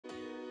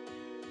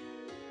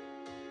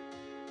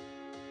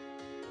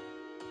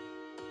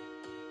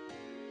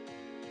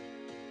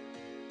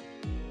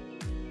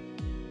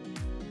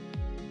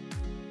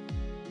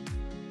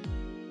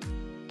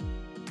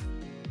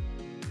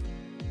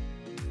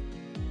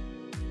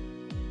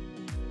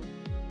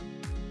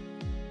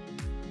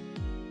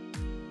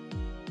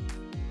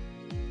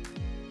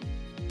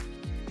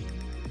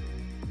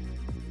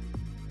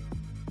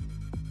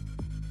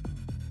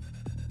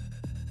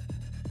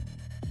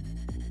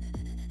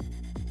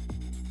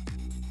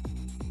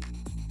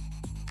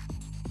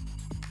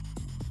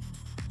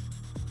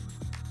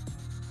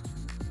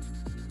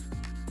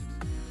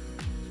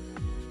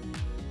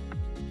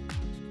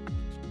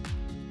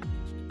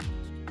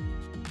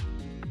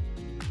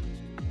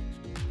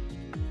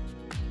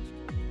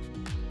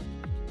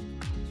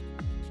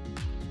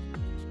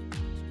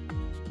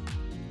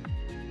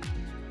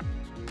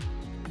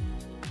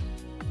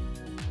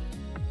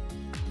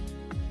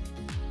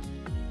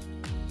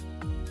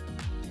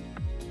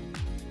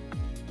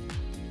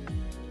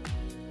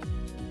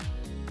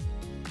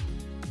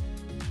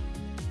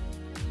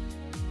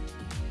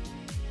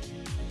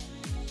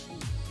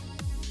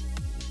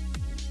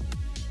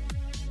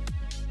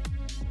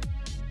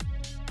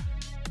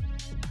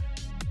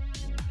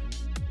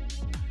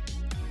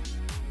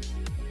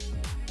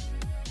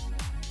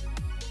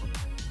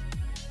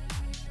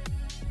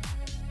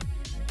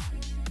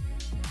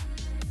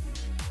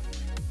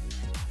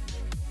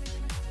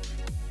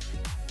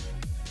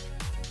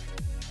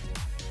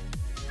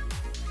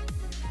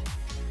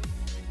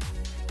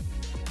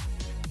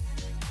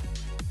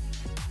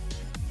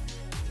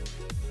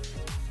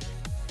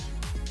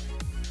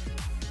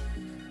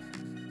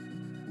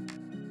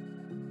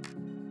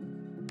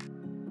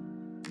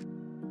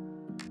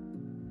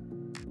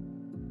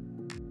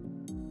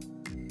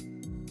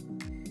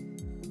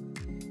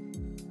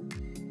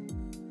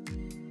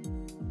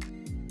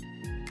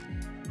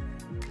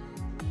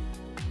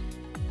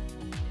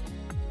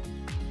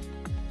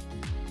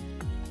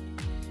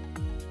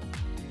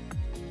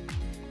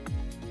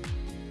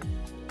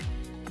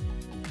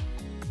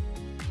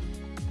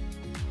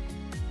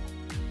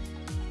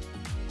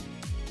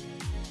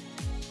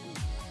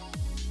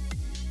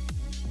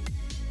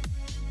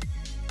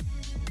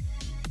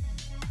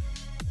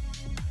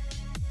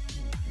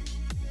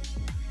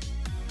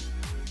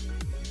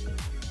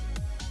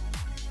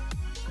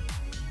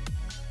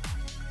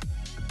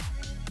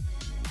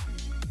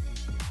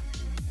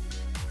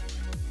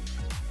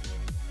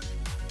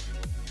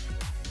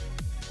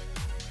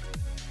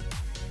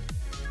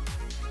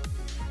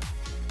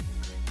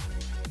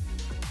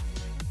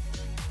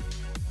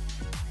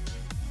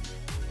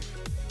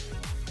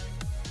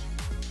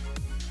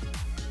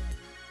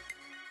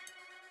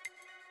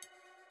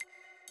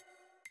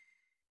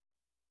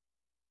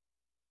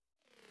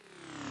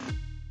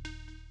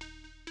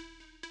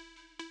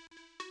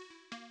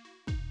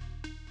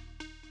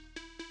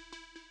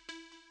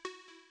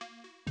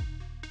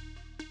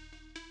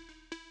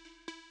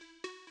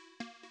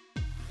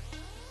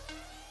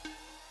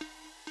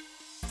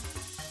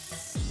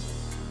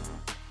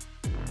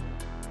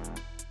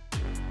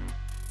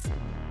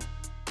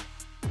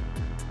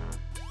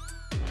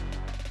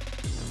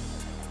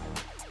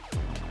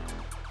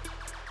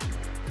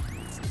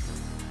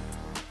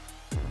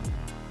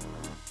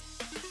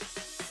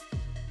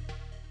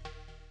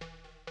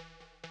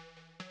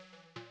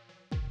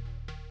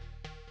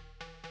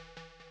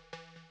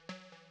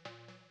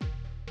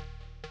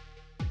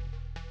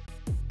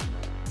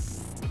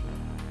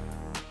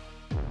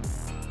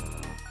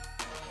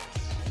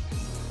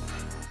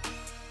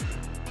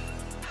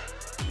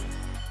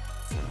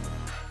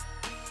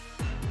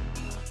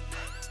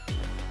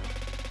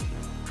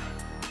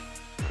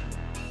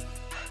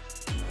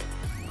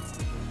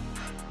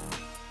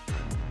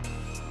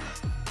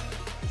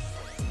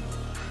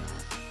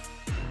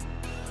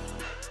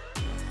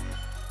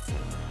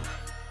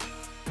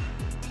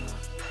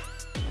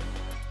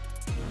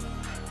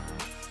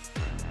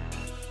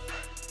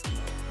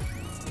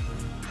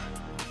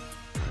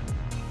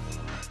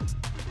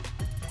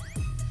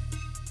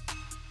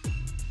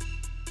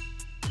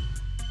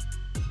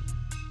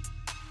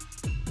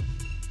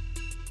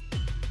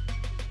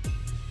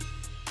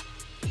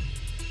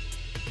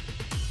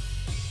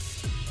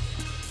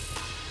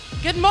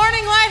Good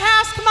morning,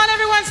 Lighthouse. Come on,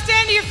 everyone,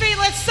 stand to your feet.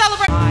 Let's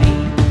celebrate.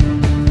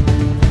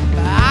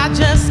 But I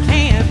just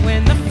can't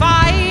win the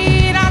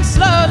fight. I'm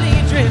slowly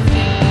drifting,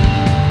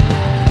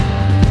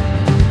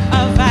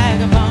 a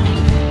vagabond.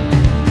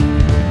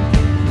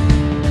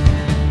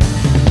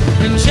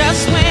 And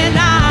just when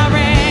I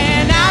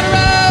ran out of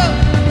road,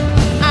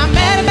 I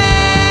met a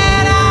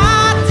man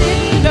I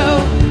didn't know.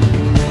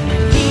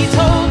 And he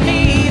told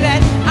me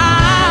that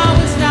I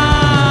was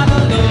not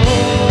alone.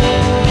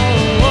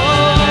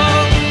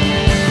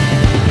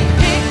 He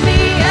picked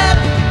me up,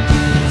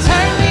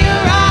 turned me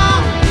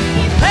around,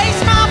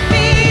 placed my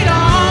feet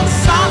on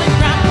solid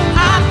ground.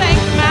 I thank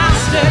the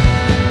Master,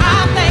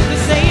 I thank the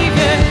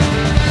Savior,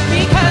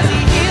 because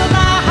he healed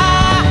my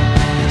heart,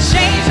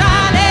 changed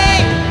my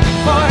name,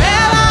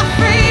 forever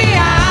free.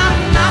 I'm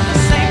not the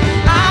same.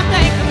 I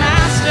thank the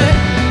Master,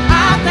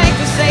 I thank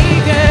the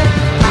Savior,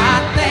 I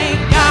thank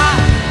God.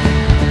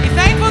 You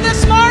thankful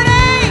this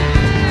morning?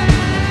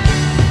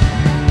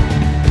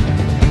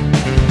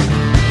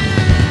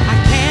 I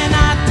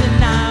cannot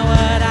deny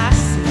what I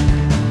see.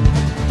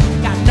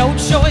 Got no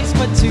choice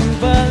but to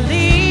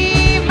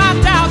believe. My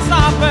doubts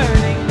are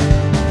burning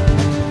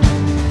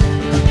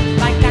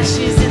like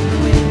ashes in the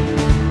wind.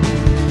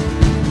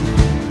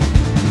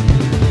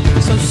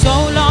 So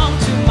long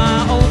to my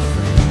old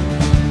friend.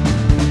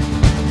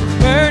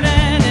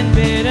 Burden and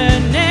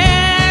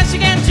bitterness, you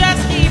can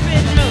just keep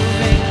it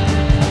moving.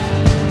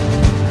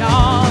 No,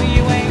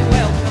 you ain't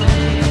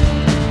welcome.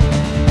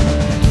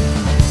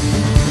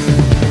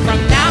 From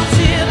now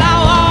till I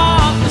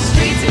walk the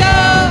streets go,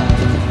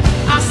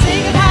 I'll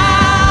sing of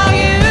how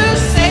you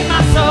saved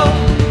my soul.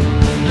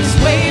 This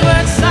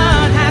wayward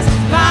son has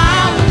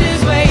found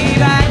his way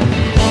back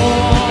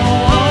home.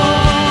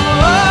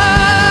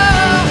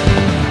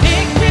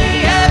 Pick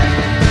me up,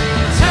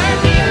 turn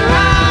me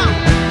around,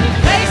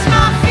 place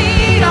my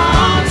feet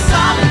on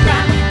solid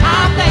ground.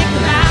 I thank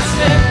the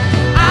Master,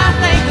 I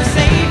thank the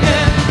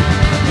Savior,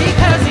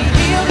 because he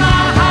healed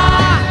my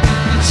heart,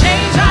 he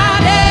changed my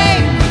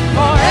name,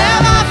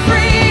 forever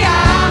free.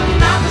 I'm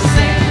not the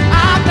same.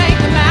 I thank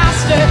the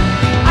Master,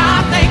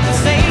 I thank the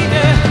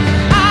Savior,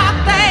 I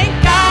thank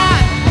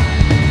God.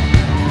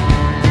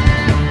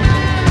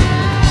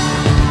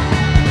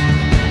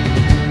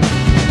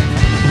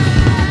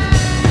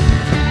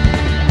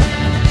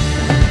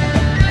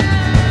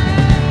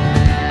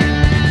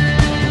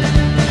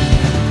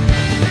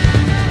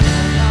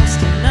 Lost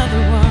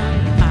another one.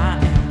 I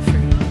am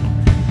free.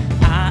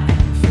 I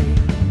am free.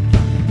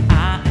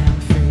 I am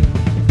free.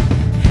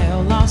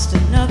 Hell lost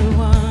another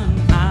one.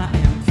 I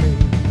am free.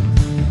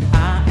 I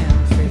am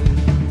free.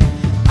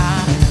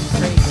 I am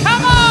free.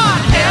 Come on!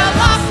 Hell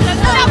lost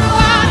another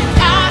one.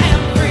 I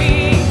am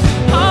free.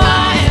 Oh,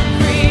 I am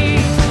free.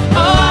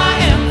 Oh, I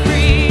am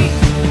free.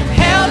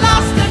 Hell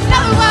lost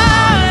another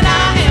one.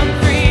 I am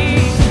free.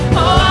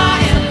 Oh, I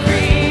am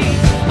free.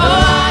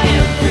 Oh, I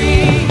am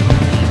free.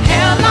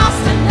 Hell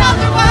lost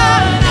another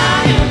one.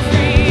 I am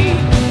free.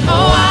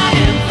 Oh, I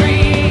am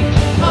free.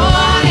 Oh,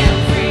 I am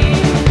free.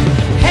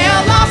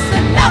 Hell lost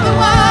another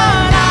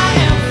one. I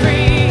am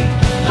free.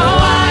 Oh,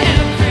 I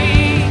am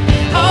free.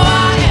 Oh,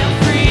 I am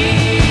free.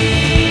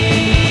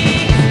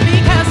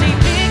 Because he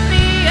picked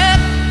me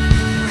up,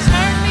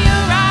 turned me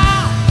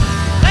around,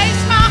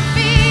 placed my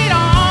feet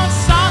on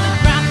solid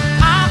ground.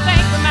 I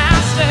thank the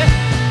Master,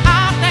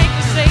 I thank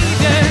the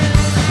Savior,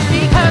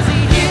 because he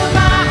healed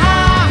my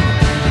heart,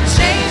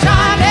 changed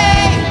my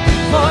name,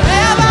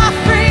 forever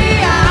free.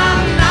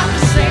 I'm not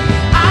the same.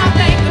 I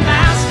thank the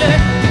Master,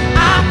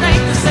 I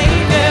thank the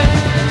Savior,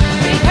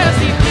 because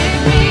he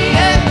picked me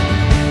up,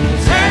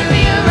 turned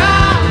me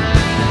around,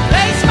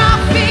 placed my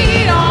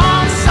feet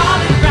on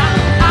solid ground.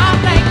 I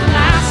thank the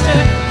Master,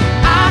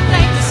 I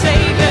thank the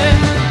Savior,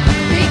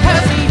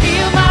 because he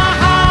healed my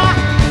heart,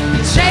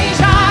 he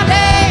changed my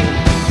name,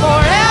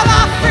 forever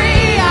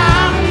free.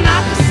 I'm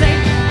not the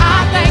same.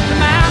 I thank the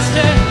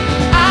Master,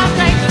 I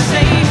thank the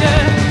Savior,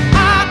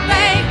 I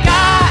thank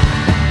God.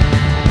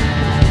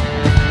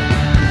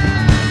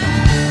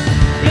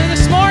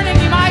 This morning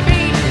you might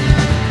be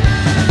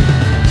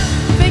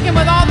thinking,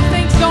 with all the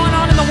things going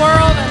on in the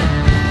world and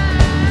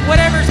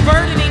whatever's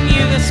burdening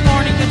you this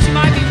morning, that you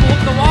might be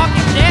the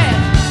walking dead.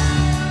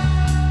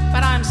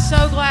 But I'm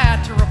so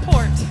glad to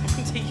report to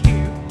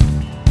you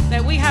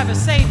that we have a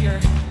Savior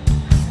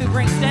who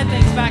brings dead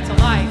things back to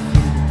life.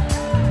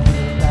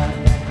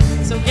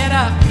 So get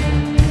up.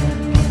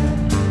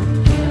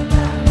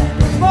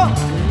 Come on.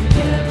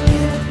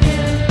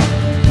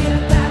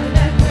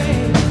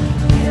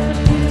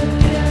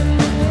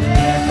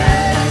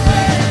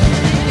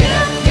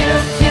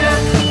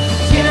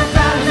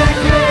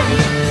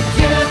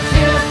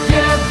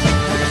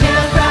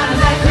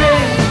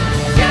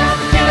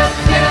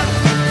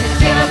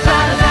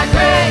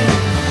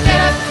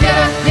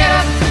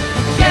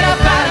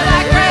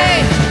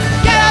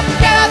 Get up,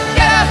 get up,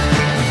 get up,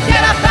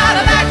 get up out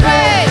of that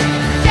grave.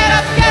 Get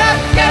up, get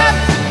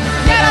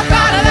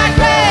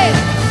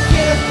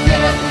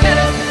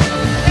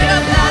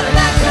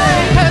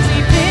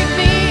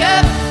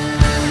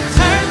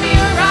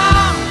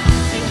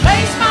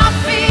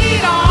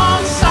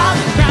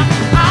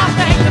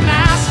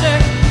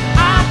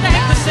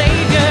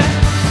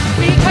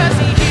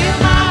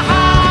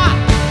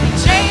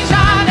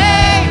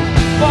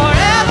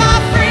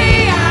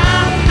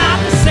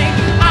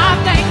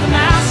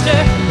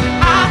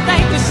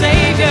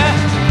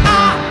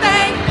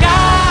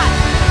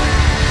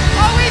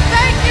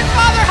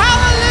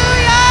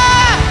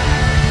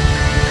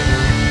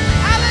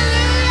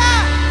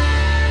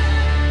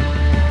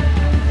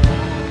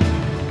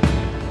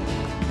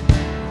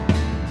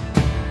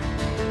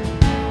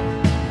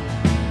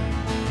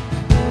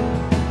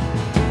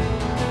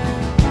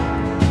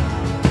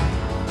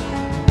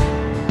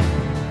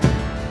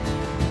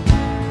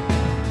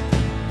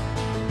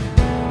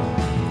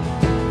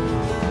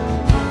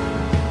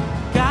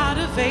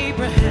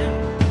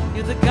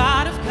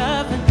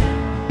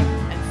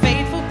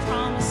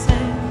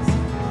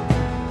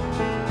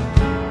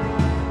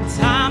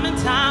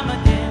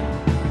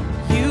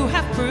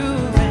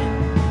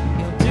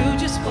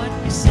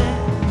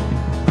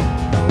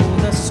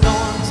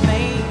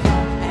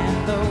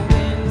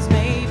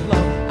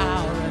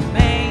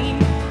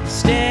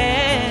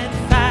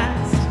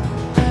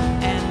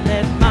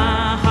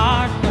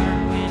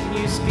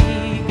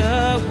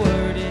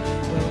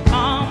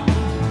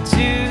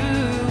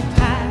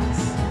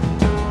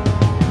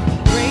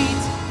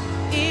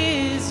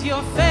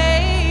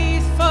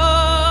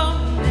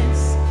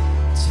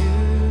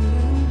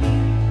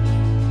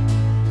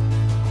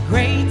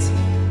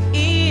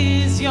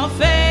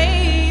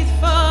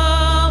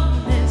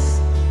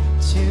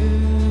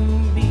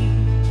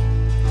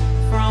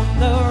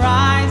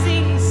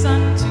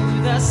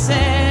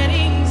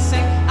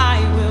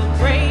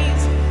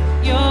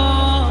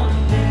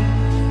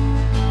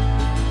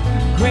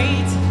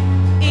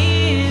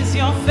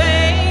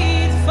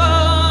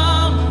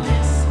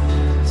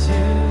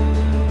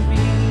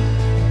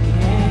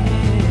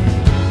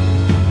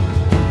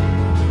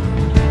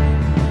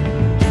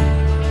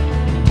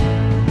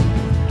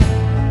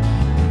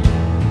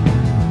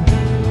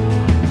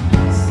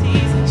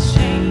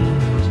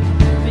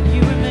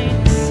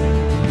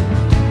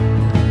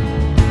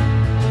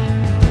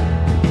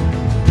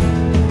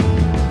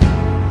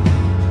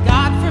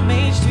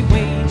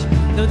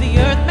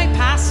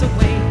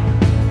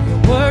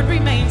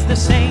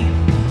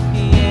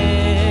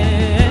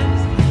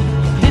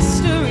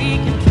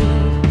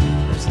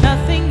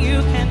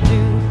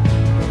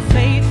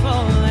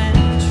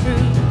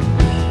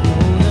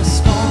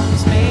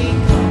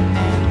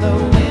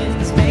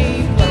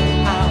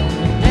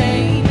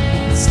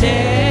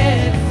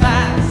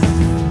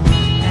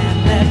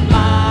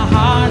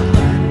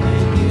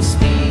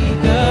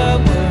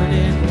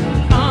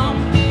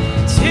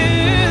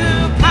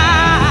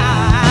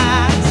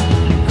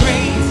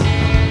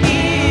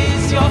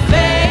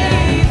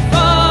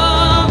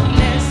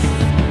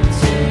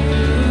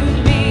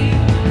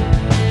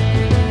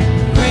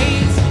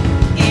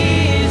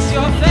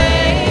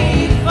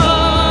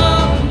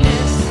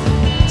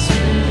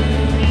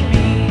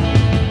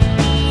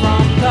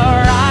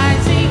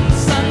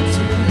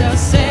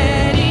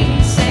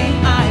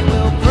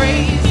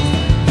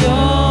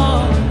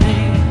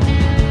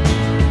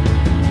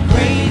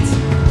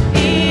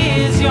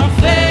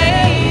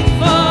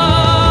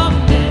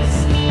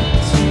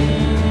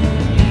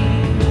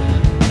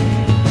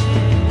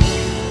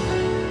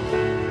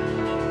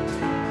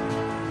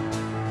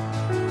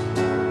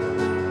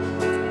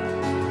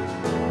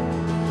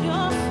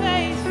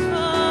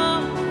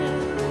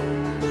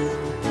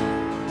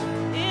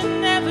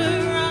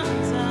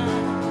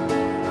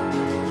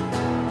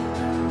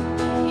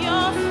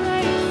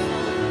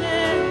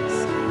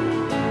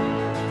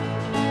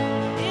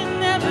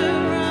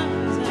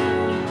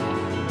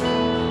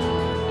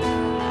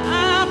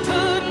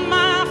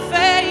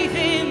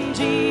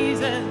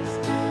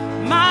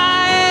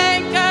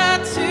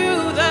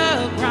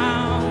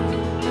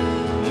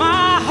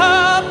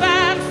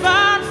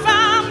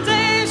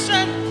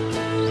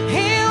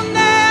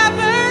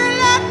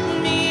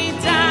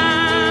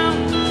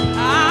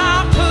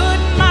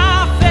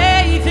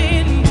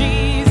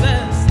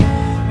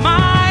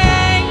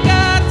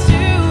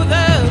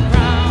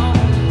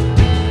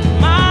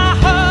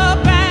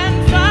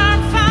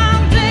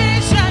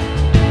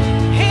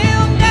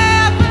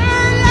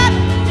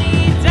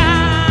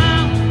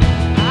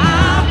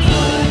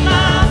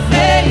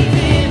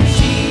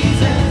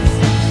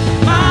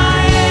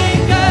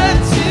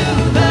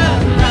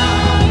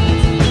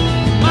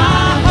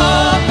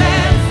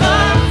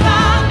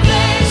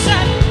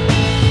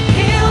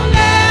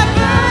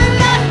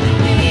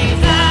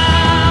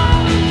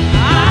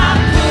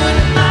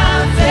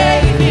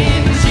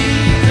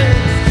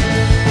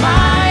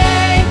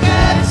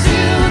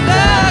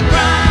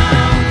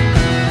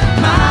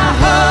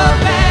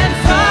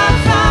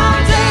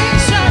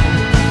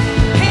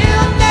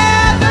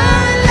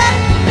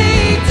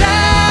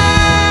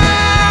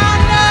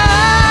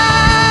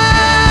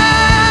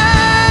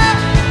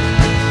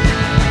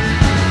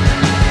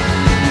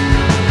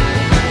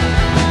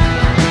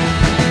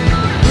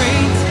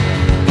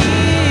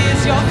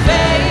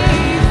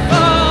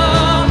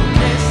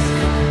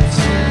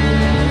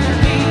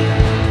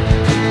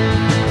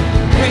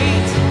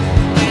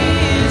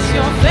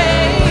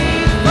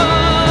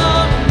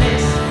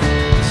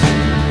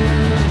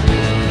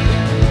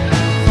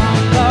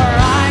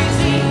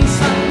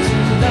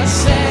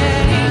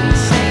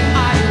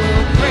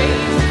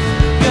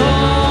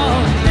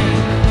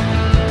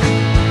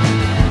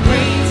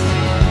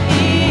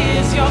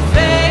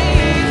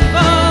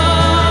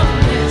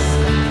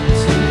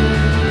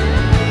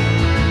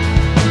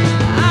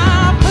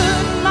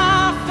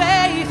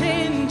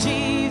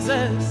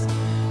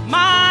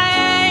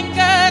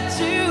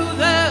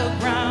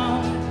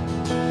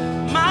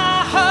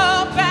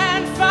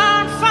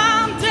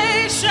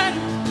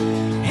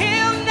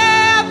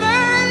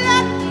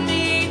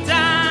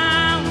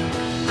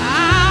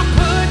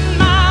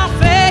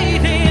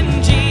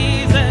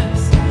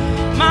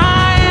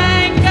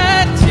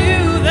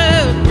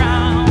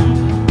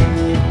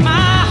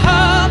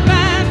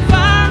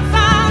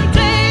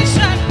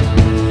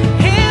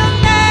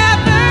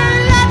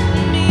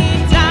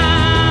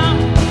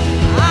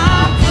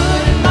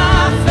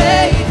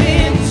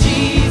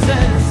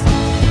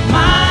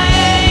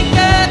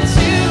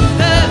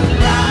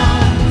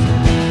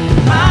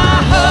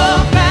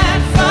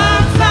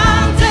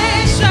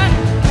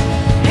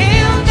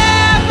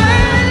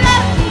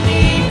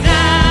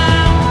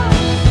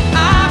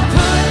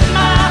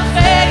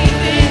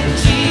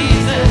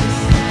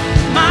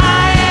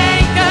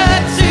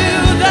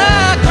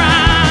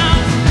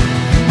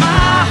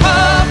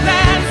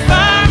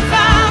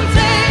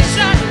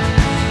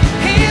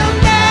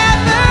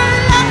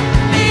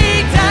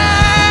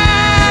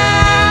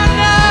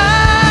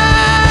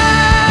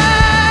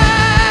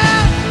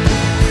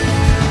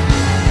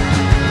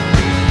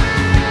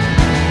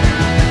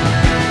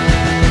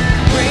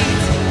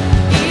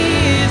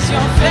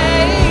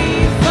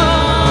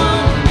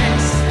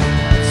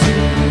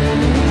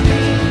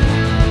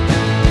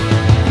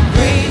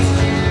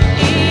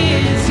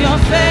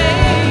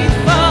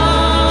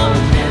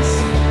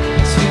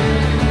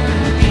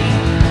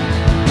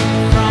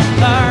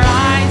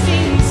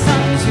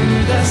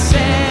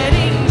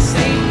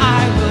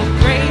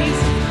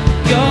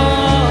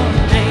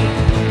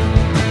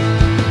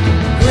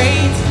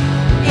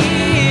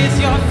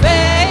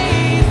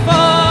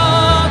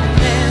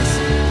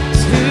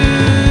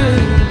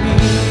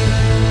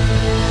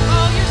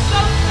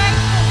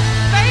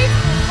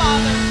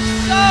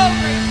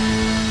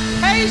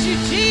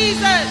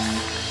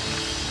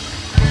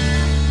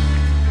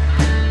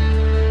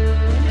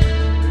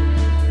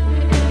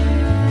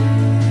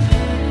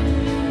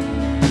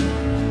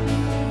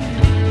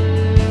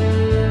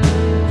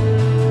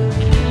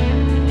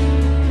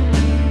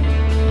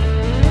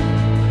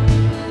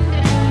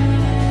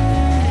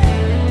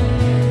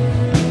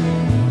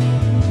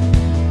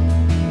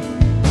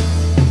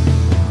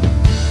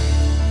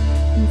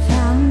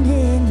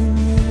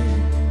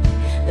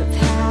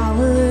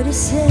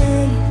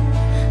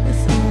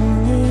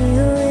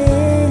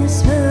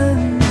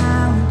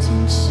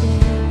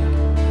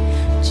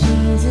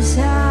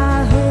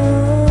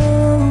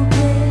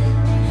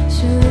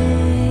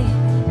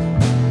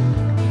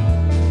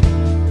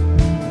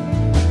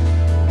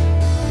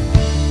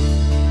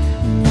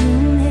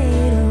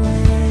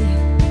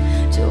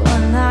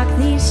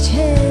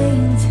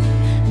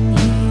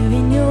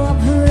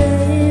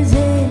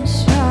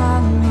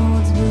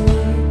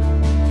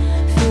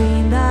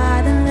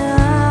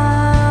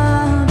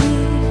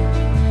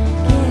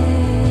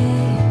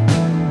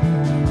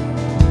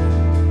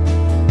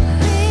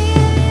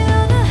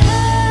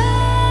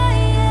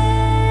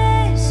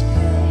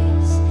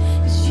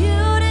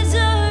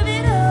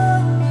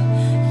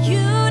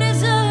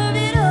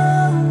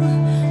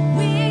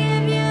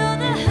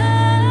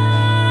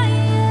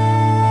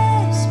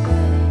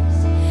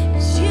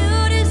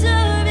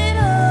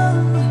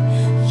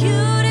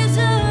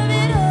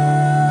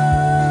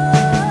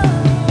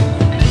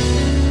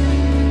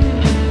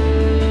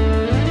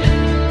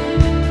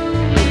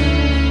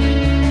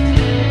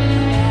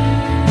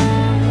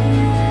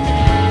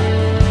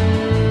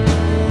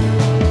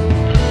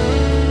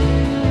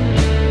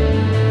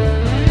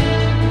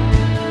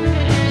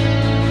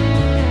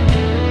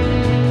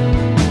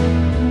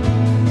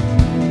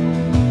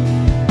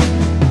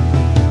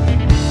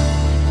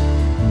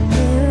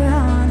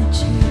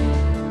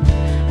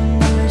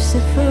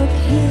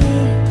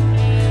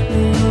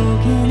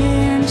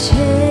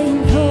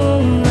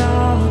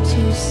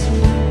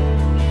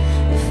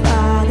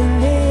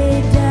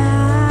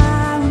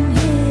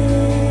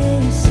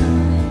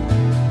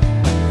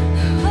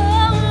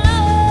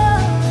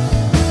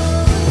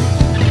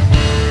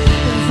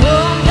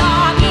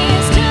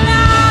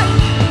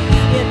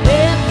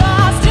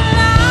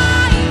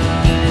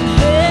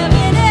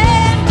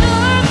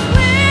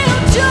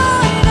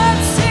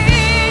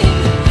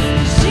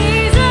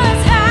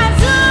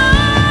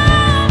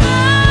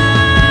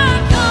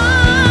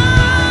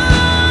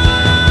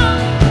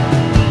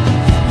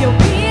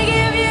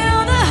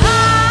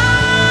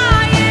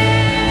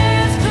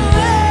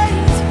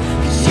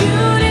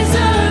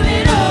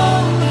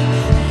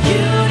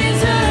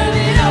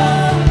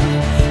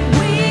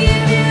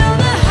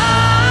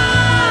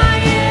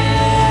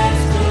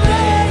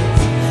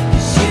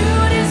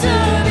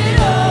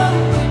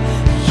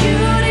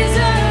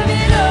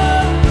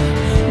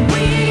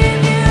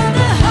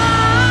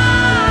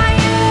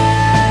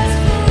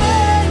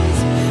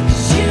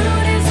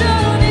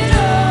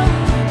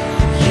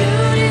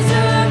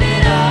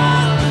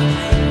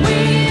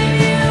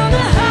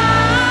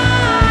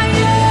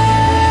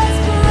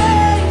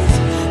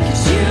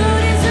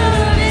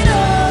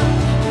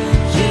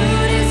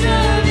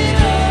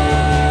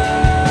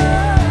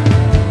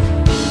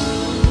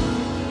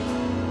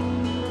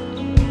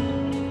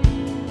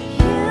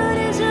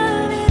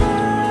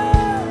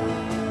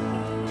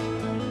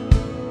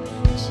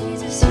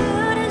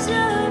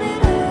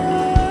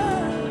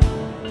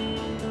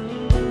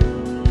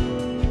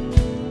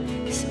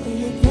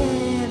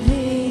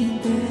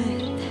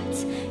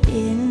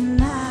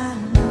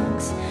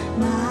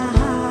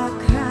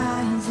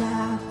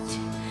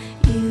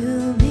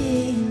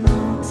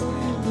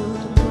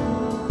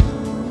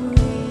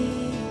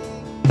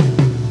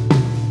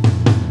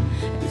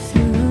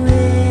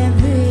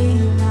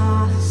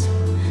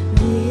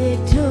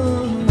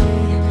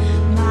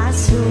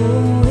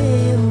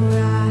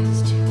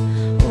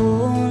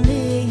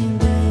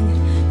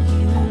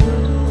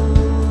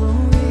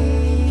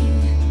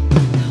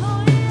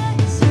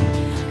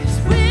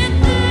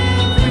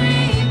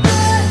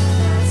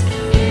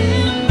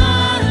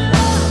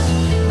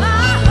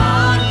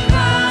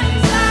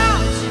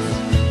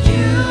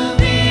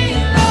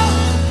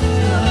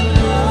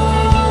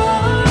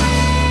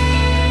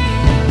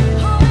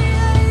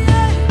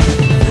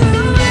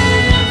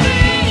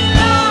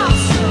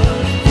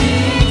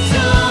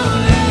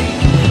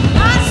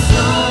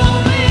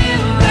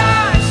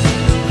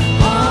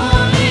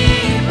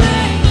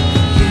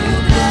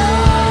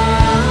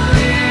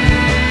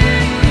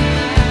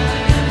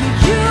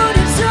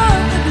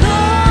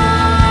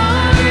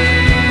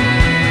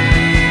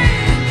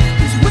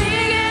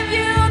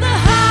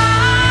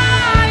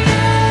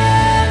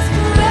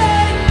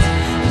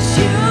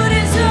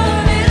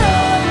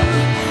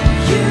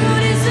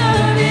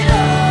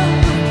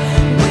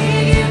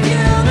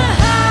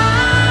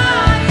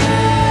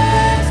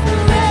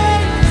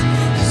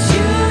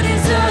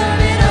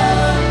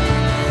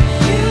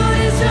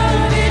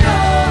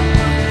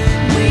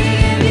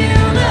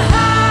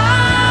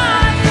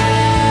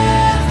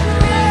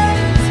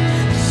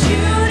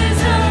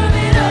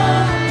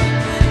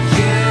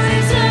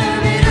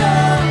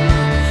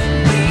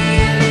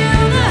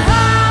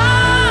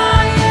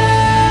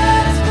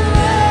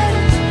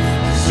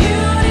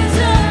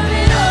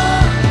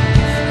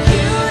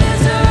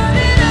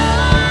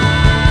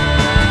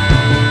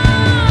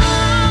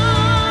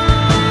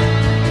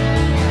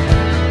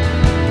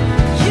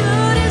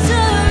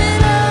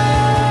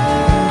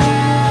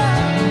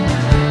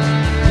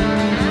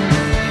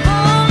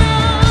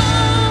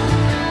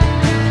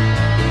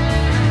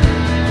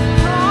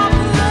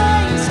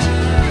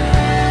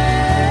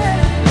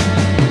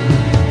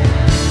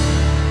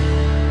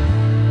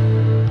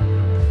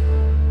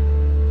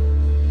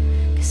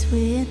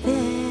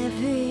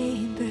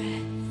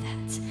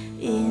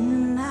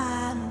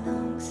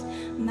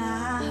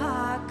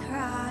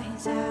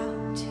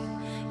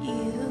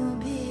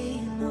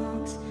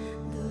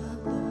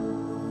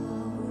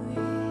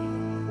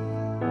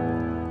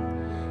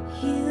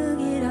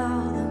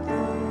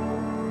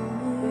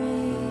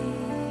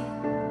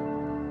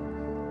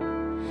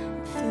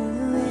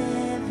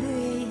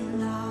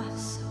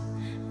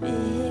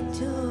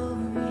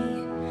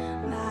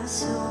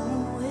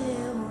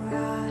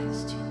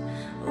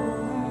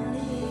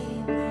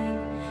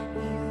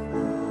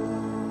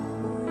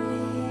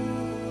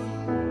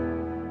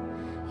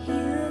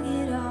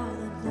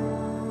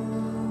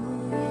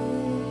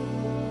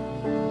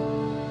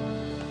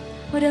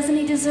doesn't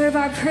he deserve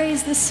our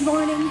praise this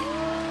morning?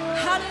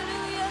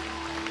 Hallelujah.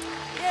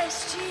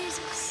 Yes,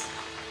 Jesus.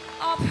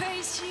 All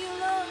praise to you,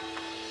 Lord.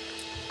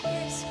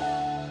 Yes,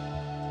 Lord.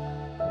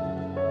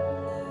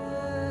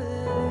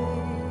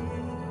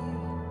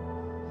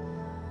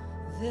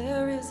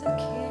 There is a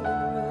king in the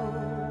room.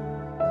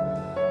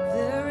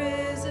 There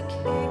is a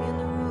king in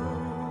the room.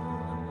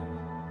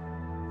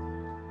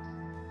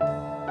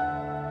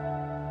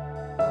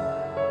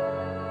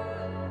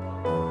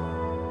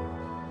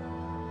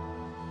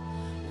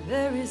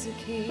 There is a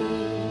king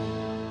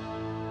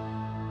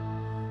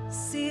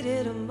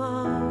seated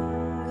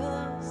among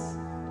us.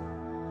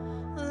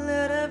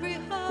 Let every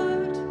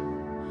heart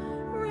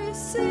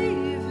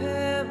receive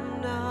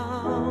him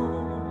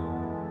now.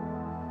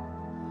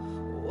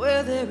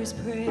 Where there is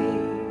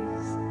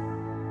praise,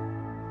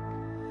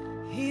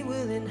 he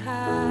will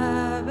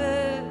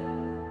inhabit,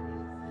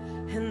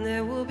 and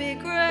there will be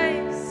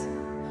grace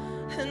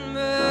and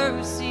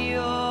mercy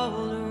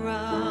all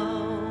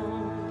around.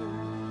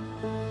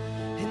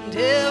 And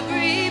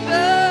every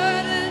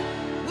burden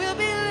will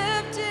be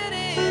lifted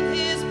in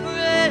his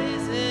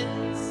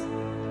presence,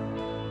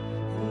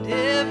 and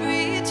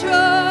every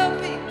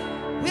trophy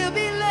will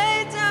be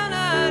laid down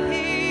at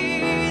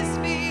his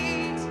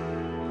feet.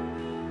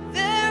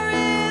 There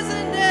is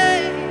a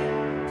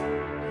name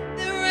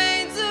that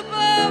reigns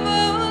above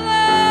all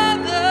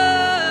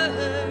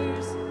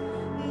others,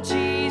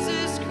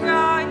 Jesus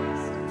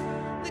Christ,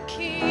 the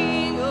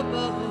King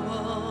above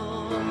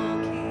all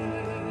kings.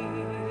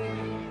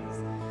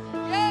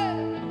 Yeah.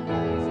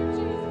 Praise you,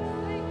 Jesus.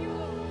 Thank you,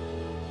 Lord.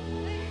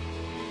 Thank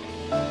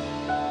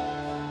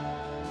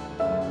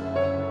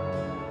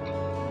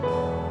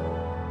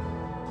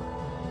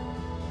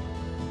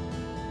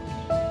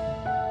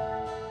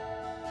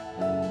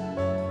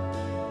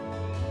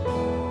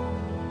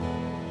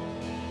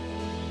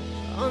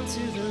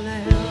unto the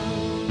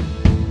Lamb,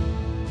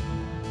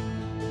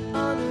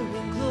 honor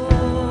and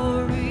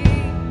glory,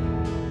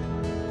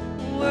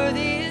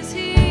 worthy is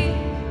he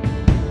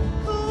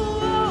who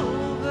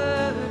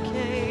overcame,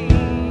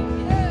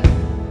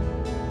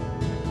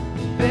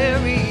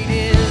 buried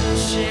in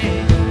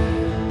shame,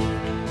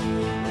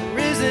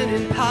 risen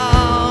in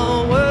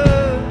power.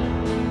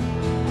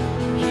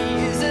 He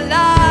is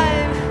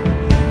alive,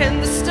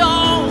 and the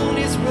stone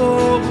is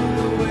rolled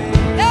away.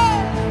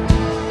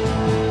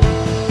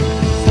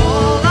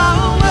 All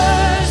our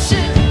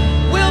worship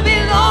will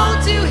belong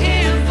to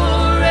him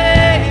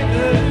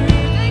forever.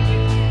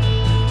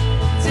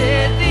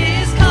 Death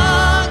is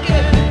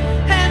conquered,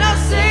 and our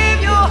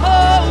Savior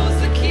holds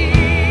the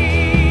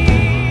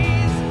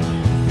keys.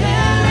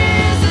 There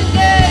is a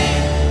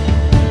name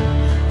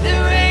that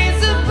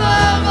reigns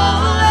above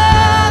all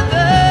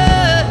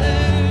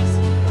others,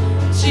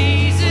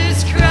 Jesus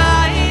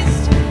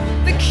Christ,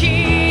 the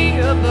King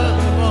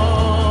above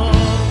all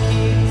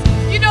kings.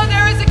 You know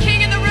there is a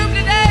king in the room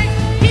today.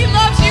 He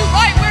loves you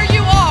right where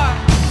you are.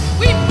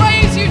 We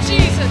praise you,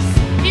 Jesus.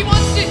 He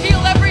wants to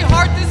heal every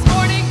heart this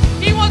morning.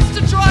 He wants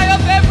to dry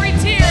up every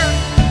tear.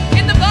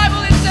 In the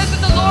Bible it says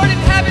that the Lord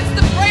inhabits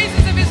the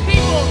praises of his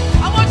people.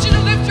 I want you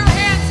to lift your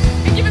hands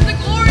and give him the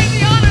glory and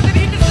the honor that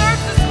he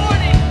deserves this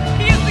morning.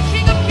 He is the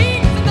King of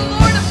kings and the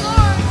Lord of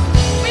lords.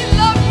 We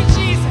love you,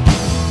 Jesus.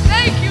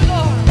 Thank you,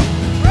 Lord.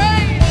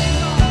 Praise you,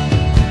 Lord.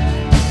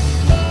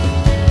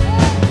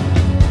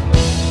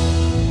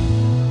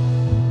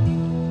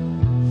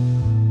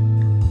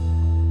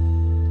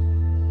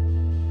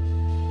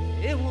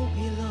 It won't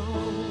be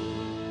long.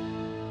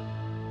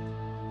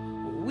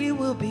 We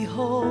will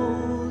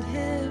behold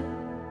him,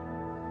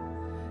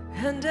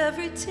 and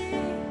every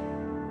tear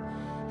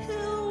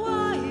he'll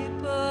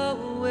wipe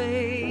away.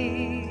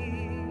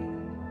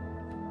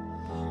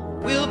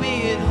 We'll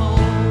be at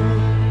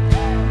home.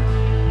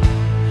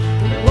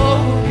 The war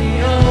will be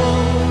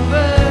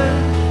over.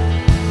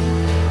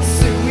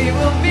 Soon we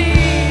will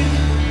meet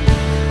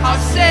our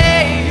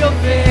Savior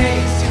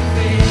face to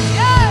face.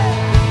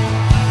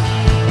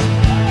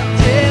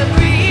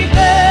 Every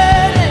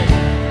burden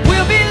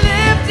will be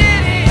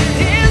lifted in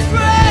his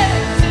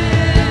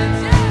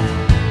presence.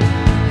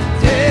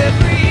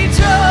 Every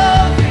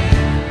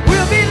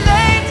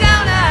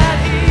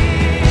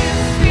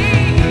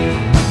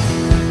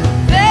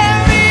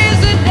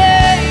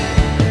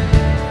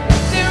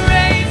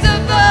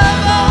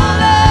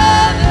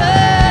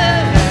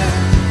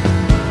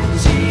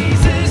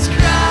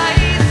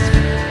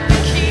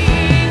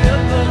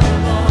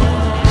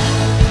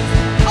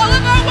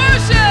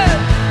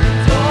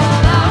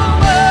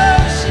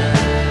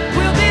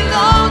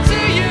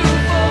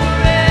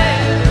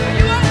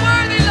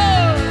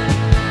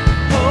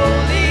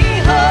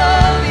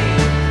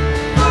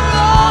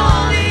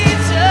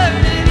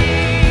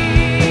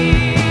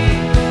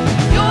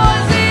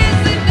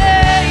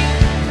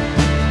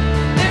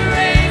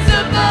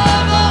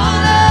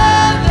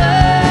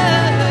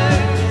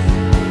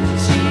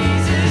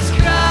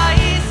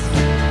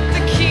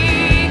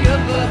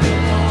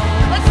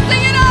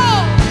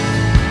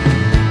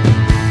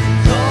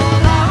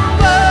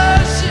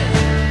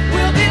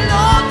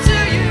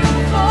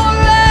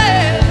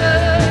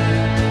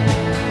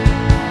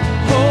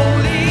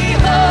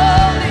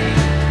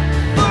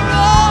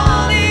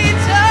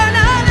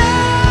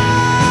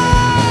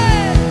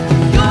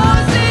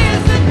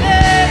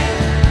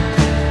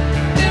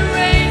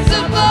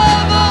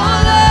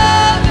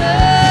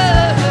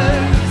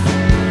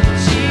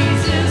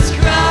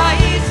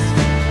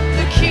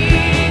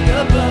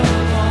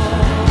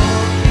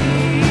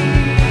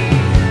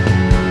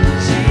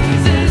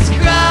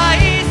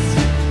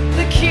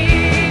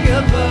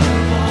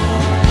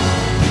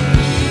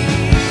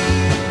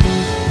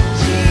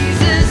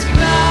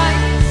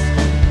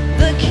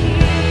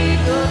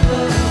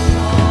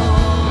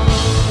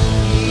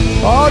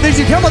Oh, did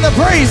you come with a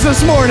praise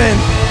this morning?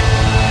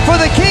 For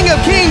the King of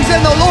Kings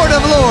and the Lord of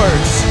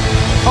Lords.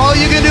 Oh,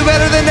 you can do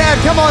better than that.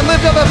 Come on,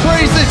 lift up a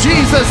praise to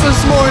Jesus this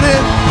morning.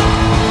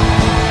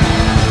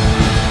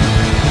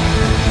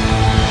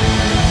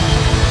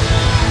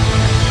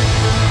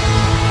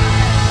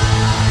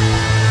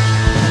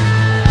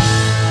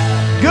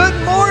 Good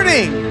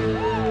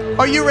morning.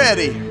 Are you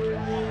ready?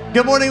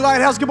 Good morning,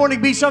 Lighthouse. Good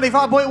morning, Beach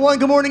 95.1.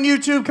 Good morning,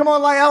 YouTube. Come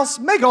on, Lighthouse.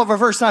 Make all of our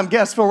first-time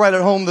guests feel right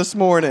at home this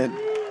morning.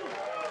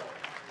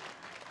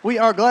 We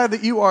are glad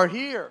that you are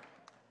here.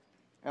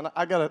 And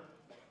the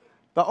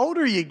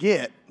older you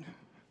get,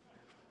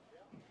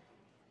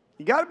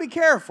 you got to be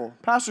careful.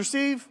 Pastor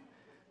Steve,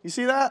 you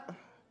see that?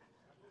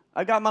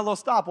 I got my little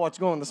stopwatch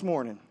going this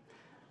morning.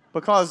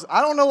 Because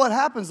I don't know what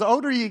happens. The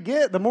older you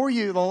get, the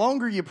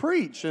longer you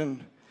preach.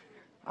 And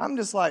I'm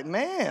just like,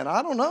 man,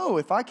 I don't know.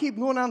 If I keep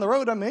going down the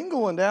road I'm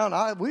going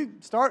down, we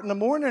start in the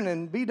morning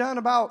and be done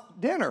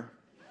about dinner.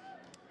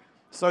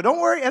 So don't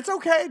worry, it's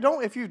okay.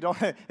 If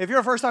you're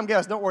a first-time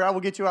guest, don't worry. I will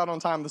get you out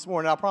on time this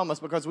morning, I promise,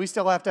 because we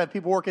still have to have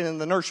people working in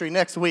the nursery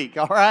next week.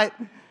 All right?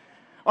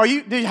 Have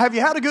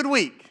you had a good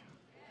week?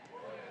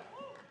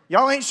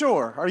 Y'all ain't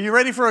sure. Are you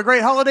ready for a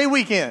great holiday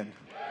weekend?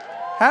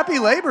 Happy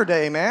Labor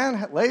Day,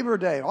 man. Labor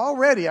Day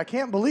already. I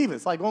can't believe it.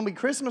 It's like going to be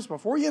Christmas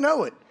before you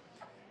know it.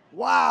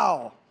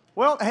 Wow.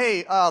 Well,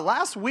 hey,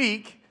 last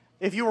week,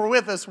 if you were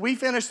with us, we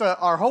finished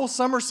our whole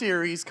summer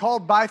series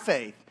called By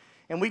Faith.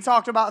 And we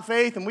talked about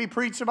faith, and we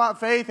preached about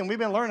faith, and we've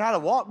been learning how to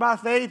walk by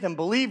faith and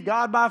believe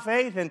God by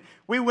faith. And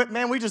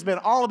we just been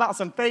all about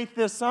some faith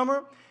this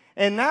summer.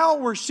 And now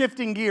we're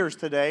shifting gears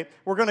today.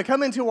 We're going to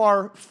come into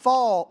our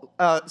fall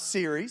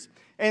series.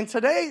 And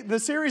today, the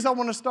series I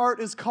want to start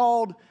is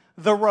called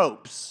The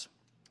Ropes.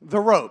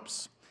 The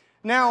Ropes.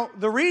 Now,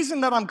 the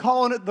reason that I'm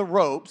calling it The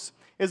Ropes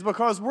is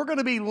because we're going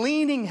to be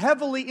leaning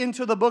heavily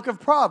into the book of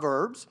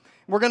Proverbs.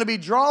 We're going to be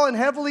drawing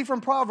heavily from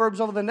Proverbs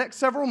over the next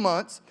several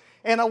months.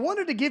 And I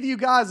wanted to give you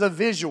guys a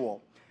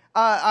visual.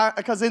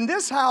 Because in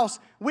this house,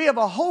 we have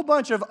a whole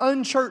bunch of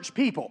unchurched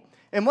people.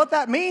 And what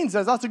that means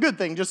is, that's a good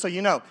thing, just so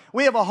you know.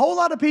 We have a whole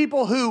lot of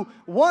people who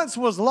once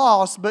was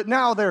lost, but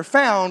now they're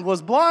found,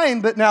 was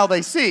blind, but now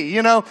they see.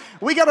 You know,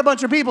 we got a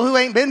bunch of people who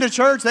ain't been to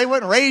church. They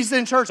weren't raised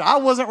in church. I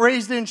wasn't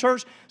raised in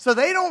church. So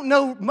they don't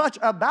know much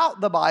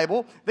about the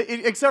Bible,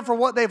 except for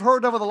what they've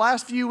heard over the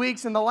last few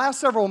weeks. And the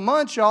last several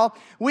months, y'all,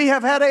 we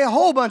have had a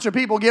whole bunch of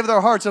people give their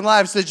hearts and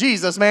lives to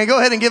Jesus, man. Go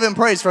ahead and give him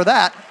praise for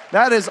that.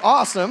 That is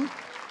awesome.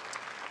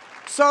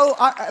 So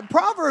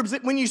Proverbs,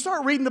 when you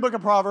start reading the book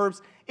of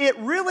Proverbs, it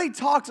really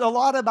talks a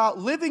lot about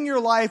living your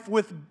life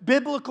with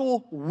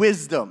biblical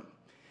wisdom.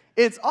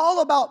 It's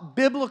all about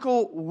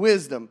biblical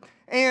wisdom.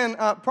 And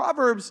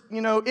Proverbs,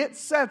 it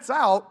sets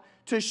out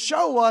to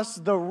show us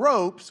the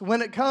ropes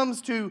when it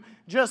comes to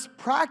just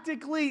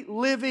practically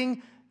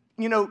living,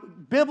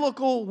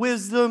 biblical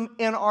wisdom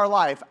in our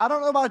life. I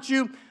don't know about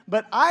you,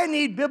 but I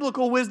need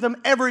biblical wisdom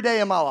every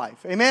day in my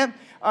life. Amen?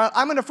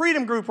 I'm in a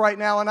freedom group right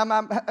now, and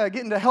I'm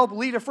getting to help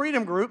lead a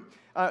freedom group.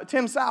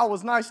 Tim Sowell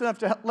was nice enough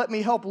to let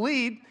me help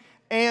lead,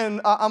 and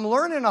I'm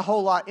learning a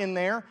whole lot in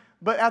there.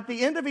 But at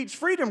the end of each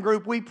freedom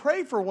group, we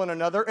pray for one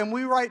another, and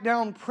we write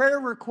down prayer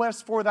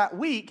requests for that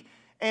week.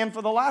 And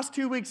for the last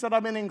 2 weeks that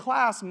I've been in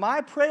class,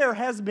 my prayer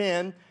has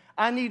been,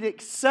 I need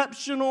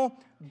exceptional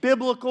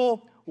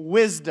biblical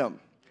wisdom.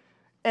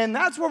 And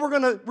that's what we're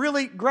going to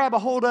really grab a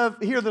hold of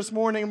here this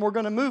morning, and we're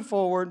going to move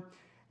forward.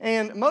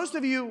 And most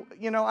of you,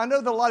 I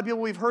know that a lot of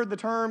people, we've heard the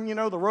term,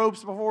 the ropes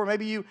before.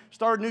 Maybe you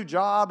started a new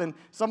job and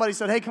somebody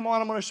said, hey, come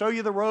on, I'm going to show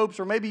you the ropes.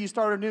 Or maybe you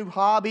started a new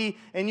hobby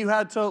and you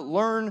had to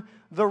learn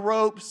the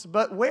ropes.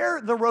 But where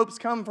the ropes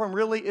come from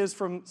really is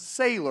from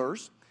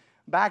sailors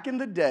back in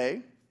the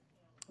day.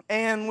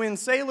 And when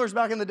sailors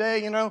back in the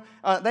day,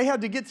 they had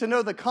to get to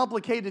know the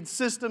complicated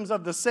systems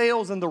of the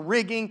sails and the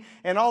rigging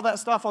and all that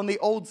stuff on the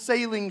old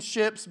sailing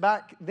ships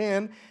back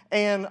then.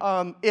 And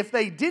if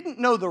they didn't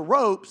know the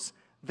ropes,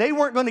 they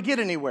weren't going to get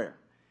anywhere.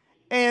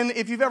 And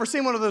if you've ever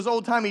seen one of those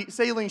old-timey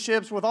sailing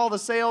ships with all the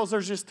sails,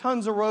 there's just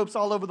tons of ropes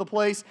all over the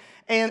place.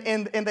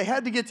 And they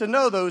had to get to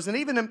know those. And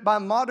even by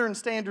modern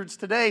standards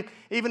today,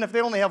 even if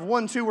they only have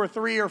 1, 2, or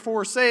 3, or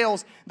 4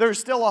 sails, there's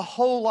still a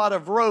whole lot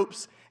of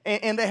ropes.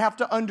 And they have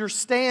to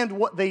understand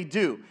what they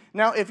do.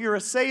 Now, if you're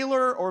a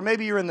sailor, or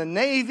maybe you're in the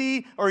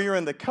Navy, or you're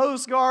in the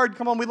Coast Guard,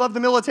 come on, we love the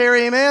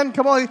military, amen?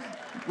 Come on,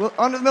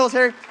 under the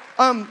military.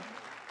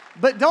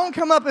 But don't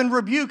come up and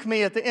rebuke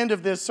me at the end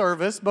of this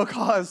service,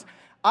 because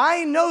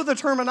I know the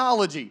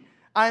terminology.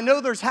 I know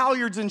there's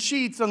halyards and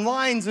sheets and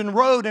lines and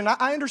rode, and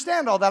I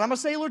understand all that. I'm a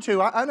sailor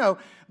too, I know.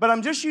 But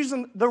I'm just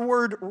using the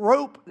word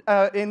rope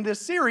in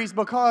this series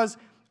because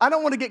I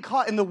don't want to get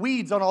caught in the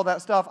weeds on all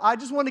that stuff. I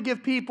just want to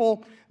give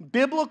people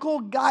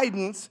biblical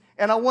guidance,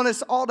 and I want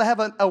us all to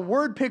have a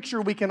word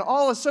picture we can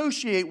all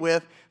associate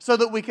with so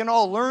that we can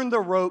all learn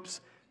the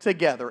ropes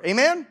together.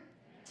 Amen?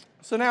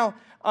 So now,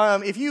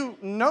 if you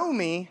know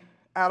me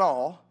at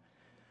all,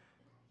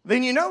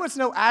 then you know it's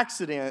no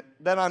accident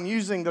that I'm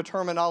using the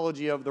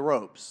terminology of the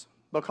ropes,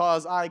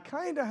 because I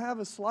kind of have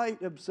a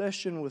slight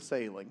obsession with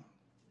sailing.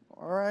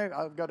 All right,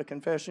 I've got a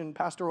confession,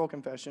 pastoral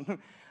confession.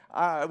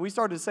 We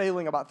started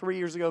sailing about 3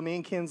 years ago, me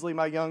and Kinsley,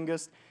 my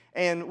youngest,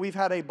 and we've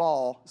had a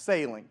ball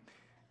sailing.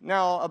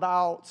 Now,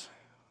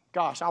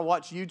 I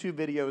watch YouTube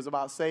videos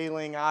about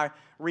sailing. I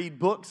read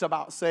books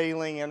about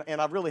sailing, and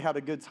I've really had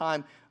a good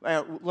time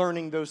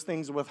learning those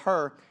things with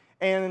her.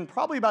 And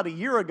probably about a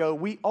year ago,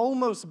 we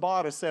almost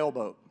bought a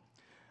sailboat.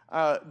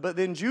 But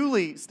then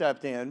Julie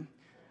stepped in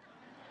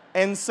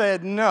and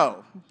said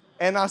no.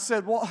 And I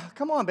said, well,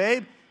 come on,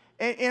 babe.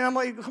 And I'm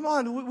like, come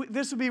on,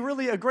 this would be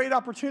really a great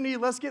opportunity.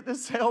 Let's get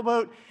this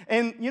sailboat.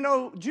 And,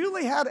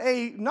 Julie had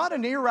not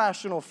an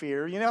irrational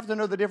fear. You have to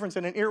know the difference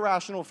in an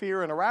irrational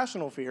fear and a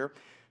rational fear.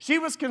 She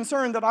was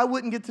concerned that I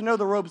wouldn't get to know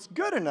the ropes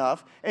good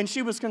enough, and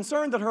she was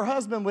concerned that her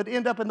husband would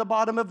end up in the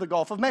bottom of the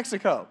Gulf of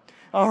Mexico.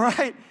 All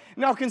right?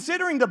 Now,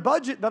 considering the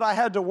budget that I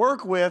had to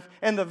work with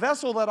and the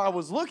vessel that I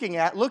was looking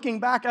at, looking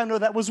back, I know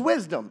that was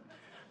wisdom.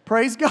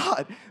 Praise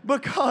God.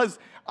 Because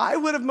I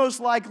would have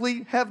most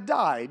likely have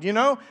died,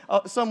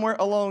 somewhere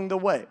along the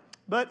way.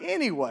 But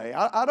anyway,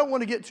 I don't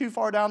want to get too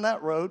far down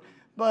that road.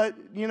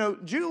 But,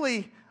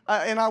 Julie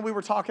and I, we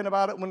were talking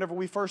about it whenever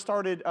we first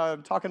started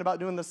talking about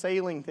doing the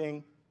sailing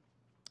thing.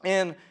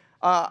 And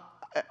are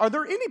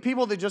there any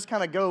people that just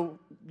kind of go,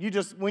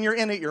 when you're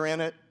in it, you're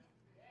in it?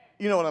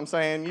 You know what I'm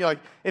saying? You're like,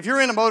 if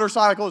you're into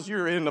motorcycles,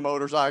 you're into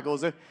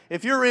motorcycles.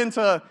 If you're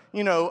into,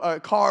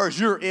 cars,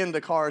 you're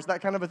into cars,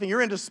 that kind of a thing.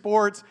 You're into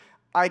sports,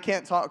 I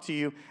can't talk to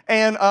you.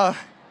 And,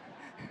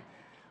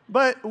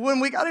 but when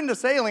we got into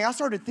sailing, I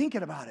started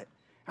thinking about it.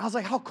 I was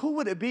like, how cool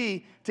would it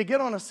be to get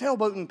on a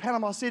sailboat in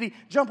Panama City,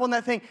 jump on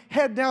that thing,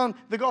 head down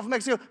the Gulf of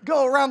Mexico,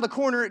 go around the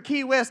corner at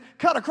Key West,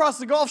 cut across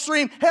the Gulf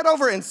Stream, head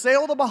over and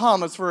sail the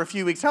Bahamas for a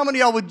few weeks. How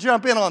many of y'all would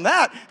jump in on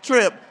that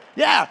trip?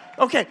 Yeah,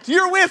 okay, so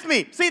you're with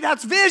me. See,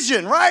 that's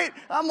vision, right?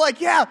 I'm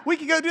like, yeah, we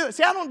could go do that.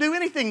 See, I don't do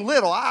anything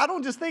little. I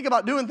don't just think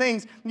about doing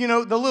things,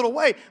 the little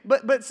way.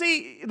 But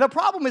see, the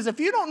problem is if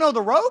you don't know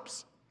the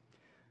ropes,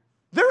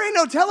 there ain't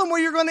no telling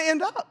where you're going to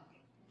end up.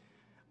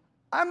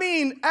 I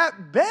mean,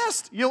 at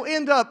best, you'll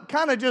end up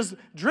kind of just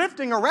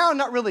drifting around,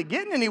 not really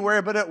getting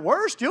anywhere, but at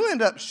worst, you'll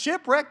end up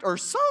shipwrecked or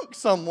sunk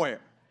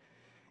somewhere.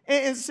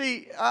 And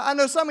see, I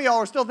know some of y'all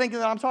are still thinking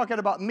that I'm talking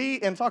about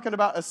me and talking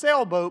about a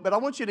sailboat, but I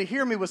want you to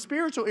hear me with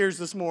spiritual ears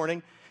this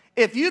morning.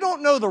 If you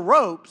don't know the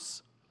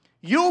ropes,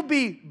 you'll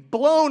be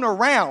blown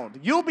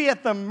around. You'll be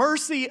at the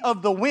mercy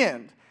of the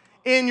wind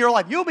in your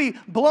life. You'll be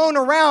blown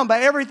around by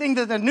everything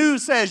that the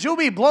news says. You'll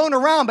be blown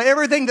around by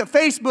everything that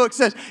Facebook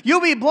says.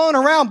 You'll be blown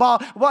around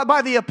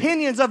by the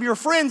opinions of your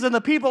friends and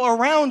the people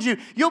around you.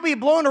 You'll be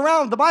blown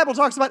around. The Bible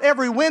talks about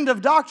every wind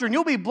of doctrine.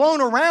 You'll be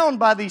blown around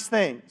by these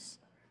things.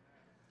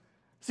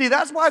 See,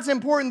 that's why it's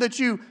important that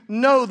you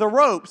know the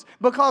ropes,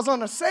 because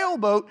on a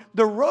sailboat,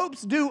 the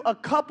ropes do a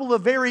couple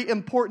of very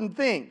important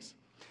things.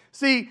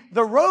 See,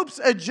 the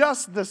ropes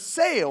adjust the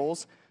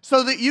sails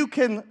so that you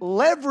can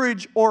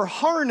leverage or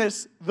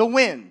harness the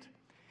wind.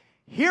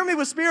 Hear me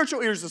with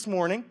spiritual ears this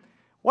morning.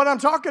 What I'm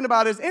talking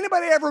about is,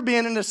 anybody ever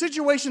been in a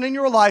situation in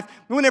your life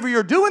whenever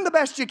you're doing the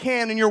best you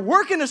can and you're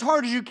working as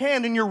hard as you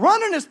can and you're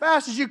running as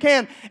fast as you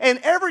can, and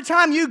every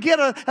time you get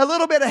a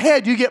little bit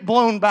ahead, you get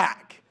blown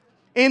back?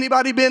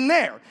 Anybody been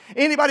there?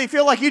 Anybody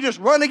feel like you just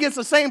run against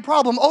the same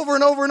problem over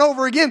and over and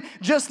over again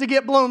just to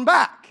get blown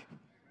back?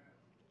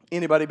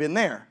 Anybody been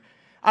there?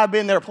 I've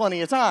been there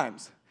plenty of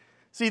times.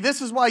 See,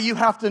 this is why you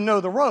have to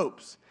know the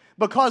ropes.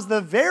 Because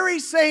the very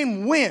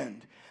same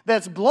wind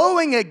that's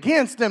blowing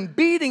against and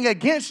beating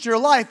against your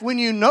life, when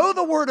you know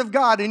the Word of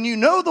God and you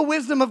know the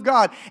wisdom of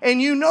God and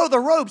you know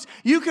the ropes,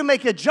 you can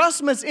make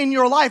adjustments in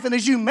your life. And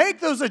as you make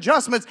those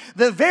adjustments,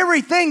 the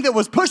very thing that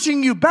was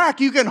pushing you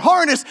back, you can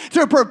harness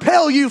to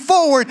propel you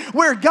forward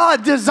where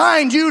God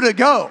designed you to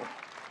go.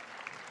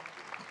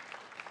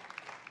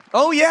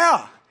 Oh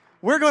yeah,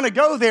 we're going to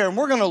go there and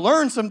we're going to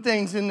learn some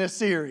things in this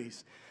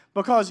series.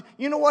 Because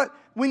you know what?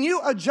 When you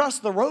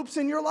adjust the ropes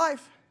in your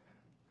life,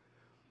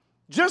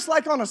 just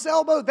like on a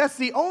sailboat, that's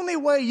the only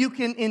way you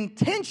can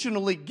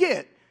intentionally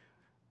get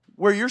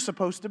where you're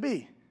supposed to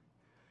be.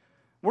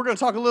 We're going to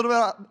talk a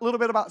little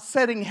bit about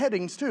setting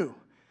headings too.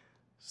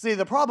 See,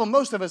 the problem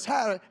most of us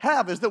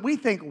have is that we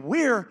think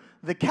we're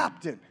the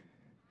captain.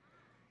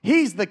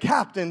 He's the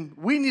captain.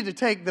 We need to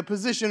take the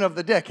position of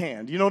the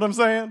deckhand. You know what I'm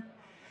saying?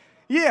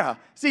 Yeah.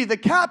 See, the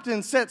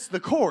captain sets the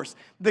course.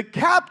 The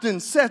captain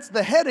sets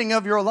the heading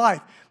of your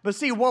life. But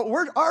see,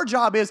 our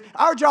job is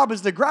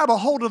to grab a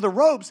hold of the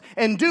ropes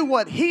and do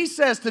what he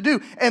says to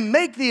do and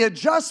make the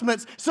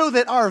adjustments so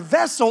that our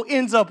vessel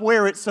ends up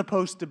where it's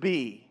supposed to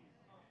be.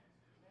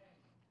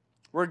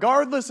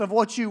 Regardless of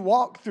what you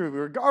walk through,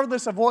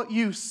 regardless of what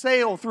you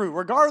sail through,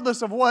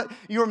 regardless of what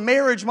your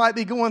marriage might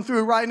be going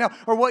through right now,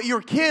 or what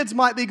your kids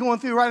might be going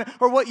through right now,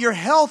 or what your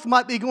health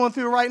might be going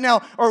through right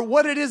now, or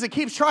what it is that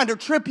keeps trying to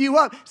trip you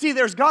up. See,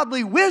 there's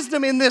godly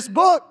wisdom in this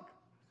book.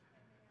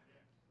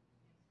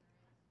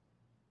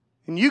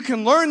 And you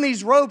can learn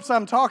these ropes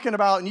I'm talking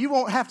about, and you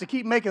won't have to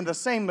keep making the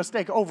same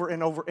mistake over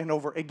and over and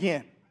over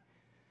again.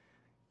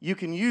 You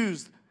can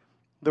use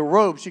the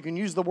ropes, you can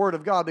use the Word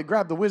of God to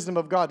grab the wisdom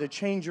of God to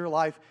change your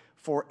life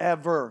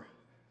forever.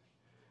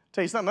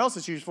 Tell you something else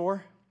it's used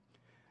for.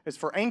 It's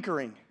for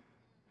anchoring.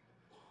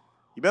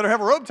 You better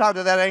have a rope tied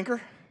to that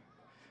anchor.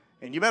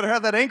 And you better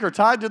have that anchor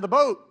tied to the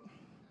boat.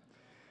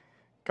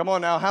 Come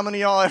on now, how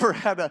many of y'all ever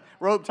had a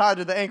rope tied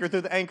to the anchor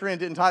through the anchor and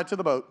didn't tie it to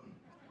the boat?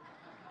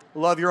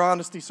 Love your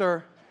honesty,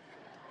 sir.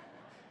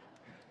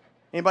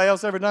 Anybody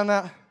else ever done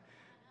that?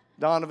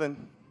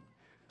 Donovan,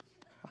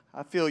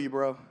 I feel you,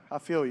 bro. I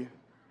feel you.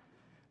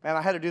 Man,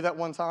 I had to do that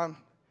one time.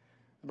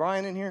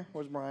 Brian in here?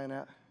 Where's Brian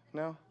at?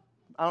 No?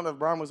 I don't know if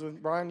Brian was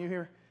with Brian, you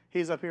here?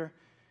 He's up here.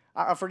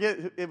 I forget,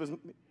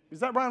 is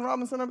that Brian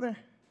Robinson up there?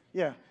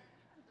 Yeah.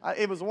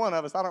 It was one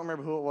of us. I don't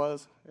remember who it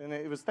was. And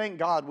it was, thank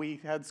God we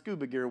had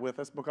scuba gear with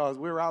us because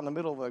we were out in the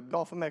middle of the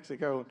Gulf of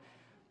Mexico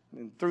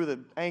and threw the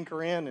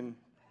anchor in and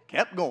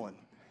kept going.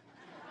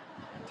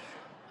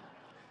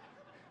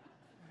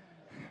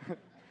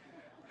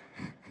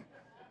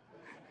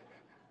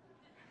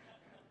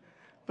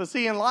 But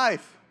see, in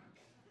life,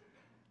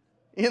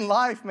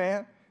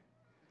 man,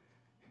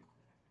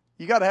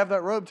 you got to have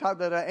that rope tied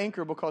to that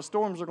anchor because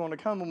storms are going to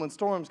come. And when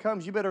storms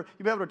comes, you better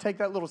be able to take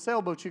that little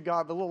sailboat you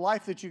got, the little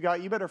life that you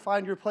got. You better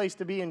find your place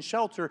to be in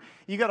shelter.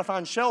 You got to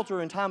find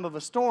shelter in time of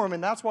a storm.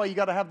 And that's why you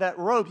got to have that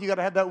rope. You got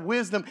to have that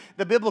wisdom,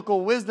 the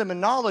biblical wisdom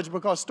and knowledge,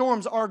 because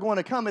storms are going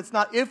to come. It's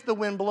not if the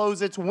wind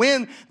blows, it's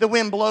when the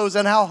wind blows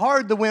and how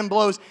hard the wind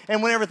blows.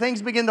 And whenever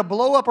things begin to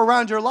blow up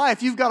around your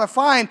life, you've got to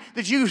find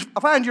that you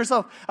find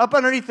yourself up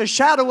underneath the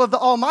shadow of the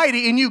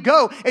Almighty, and you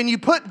go and you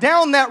put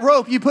down that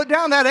rope, you put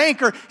down that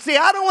anchor. See,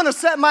 I don't want to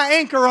set my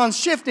anchor on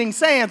shifting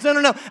sands.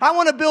 No. I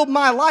want to build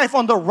my life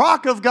on the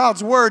rock of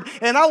God's word,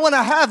 and I want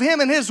to have Him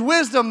and His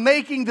wisdom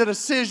making the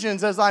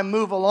decisions as I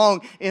move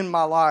along in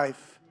my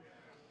life.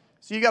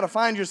 So you got to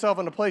find yourself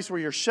in a place where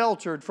you're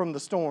sheltered from the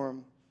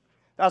storm.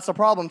 That's the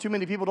problem. Too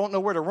many people don't know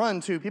where to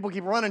run to. People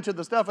keep running to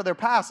the stuff of their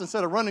past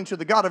instead of running to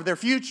the God of their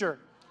future.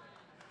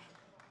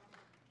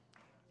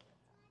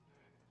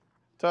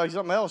 Tell you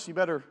something else, you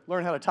better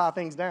learn how to tie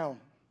things down.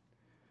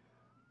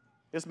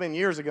 It's been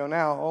years ago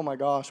now. Oh my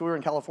gosh, we were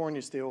in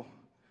California still.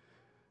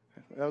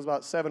 That was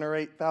about 7,000 or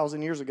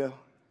 8,000 years ago.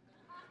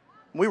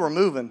 We were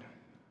moving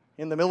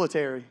in the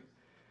military.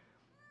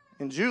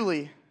 And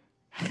Julie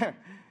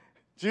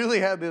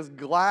had this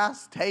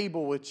glass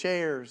table with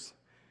chairs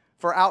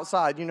for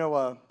outside,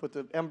 with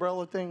the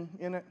umbrella thing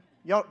in it.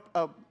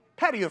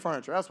 Patio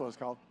furniture, that's what it's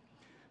called.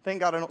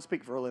 Thank God I don't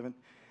speak for a living.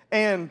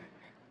 And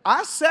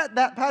I set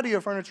that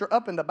patio furniture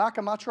up in the back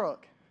of my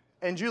truck.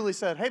 And Julie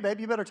said, "Hey, babe,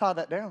 you better tie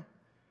that down."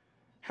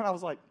 And I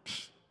was like,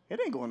 it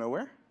ain't going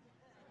nowhere.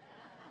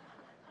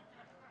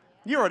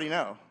 You already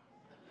know.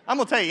 I'm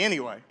going to tell you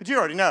anyway, but you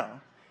already know.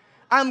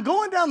 I'm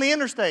going down the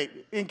interstate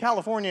in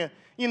California,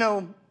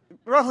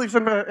 roughly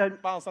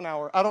 8 miles an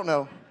hour. I don't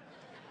know.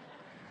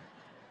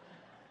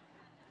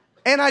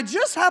 And I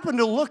just happened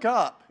to look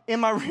up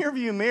in my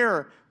rearview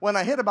mirror when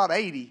I hit about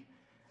 80,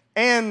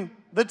 and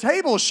the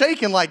table's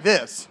shaking like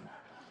this.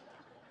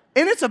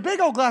 And it's a big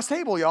old glass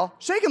table, y'all,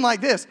 shaking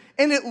like this.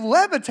 And it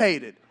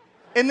levitated.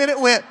 And then it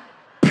went,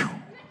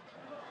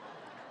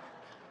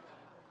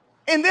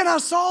 and then I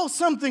saw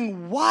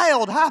something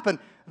wild happen.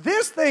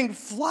 This thing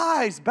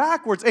flies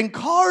backwards, and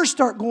cars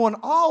start going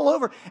all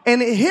over,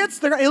 and it hits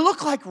the ground. It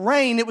looked like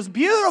rain. It was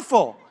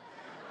beautiful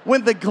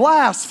when the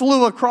glass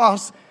flew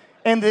across,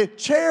 and the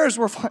chairs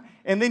were flying.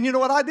 And then you know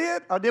what I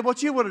did? I did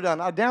what you would have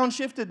done. I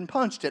downshifted and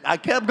punched it. I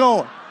kept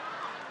going.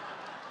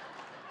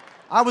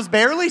 I was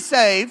barely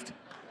saved.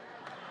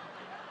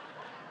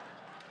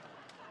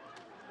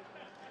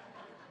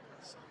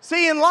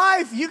 See, in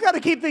life, you got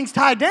to keep things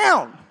tied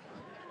down.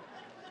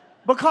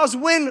 Because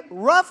when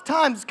rough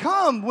times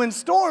come, when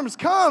storms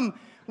come,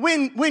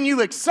 when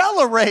you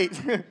accelerate,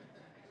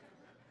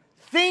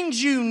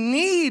 things you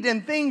need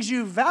and things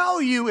you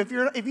value, if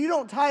you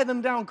don't tie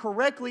them down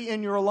correctly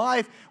in your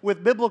life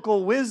with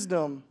biblical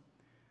wisdom,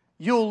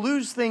 you'll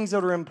lose things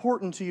that are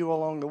important to you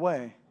along the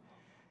way.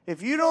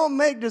 If you don't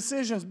make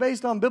decisions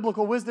based on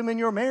biblical wisdom in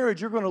your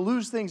marriage, you're going to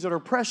lose things that are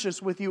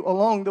precious with you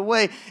along the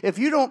way. If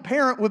you don't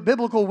parent with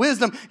biblical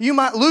wisdom, you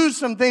might lose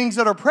some things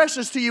that are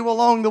precious to you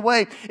along the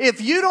way.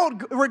 If you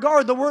don't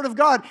regard the Word of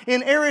God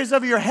in areas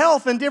of your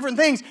health and different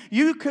things,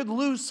 you could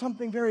lose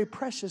something very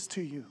precious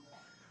to you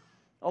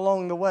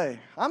along the way.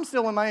 I'm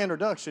still in my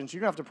introductions.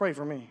 You're going to have to pray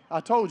for me. I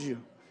told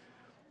you.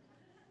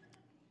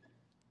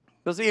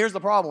 But see, here's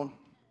the problem.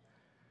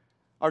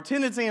 Our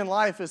tendency in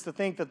life is to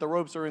think that the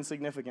ropes are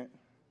insignificant.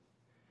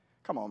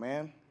 Come on,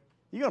 man.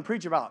 You going to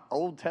preach about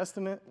Old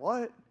Testament?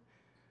 What?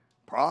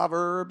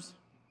 Proverbs?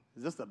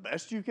 Is this the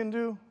best you can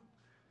do?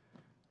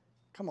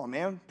 Come on,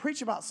 man.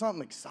 Preach about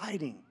something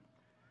exciting.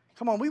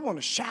 Come on, we want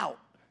to shout.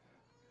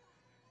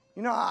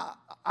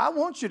 I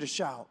want you to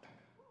shout.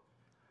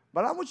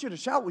 But I want you to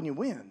shout when you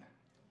win.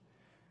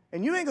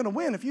 And you ain't going to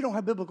win if you don't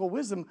have biblical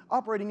wisdom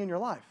operating in your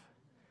life.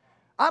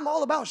 I'm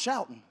all about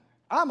shouting.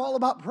 I'm all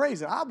about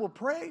praising. I will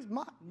praise.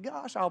 My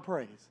gosh, I'll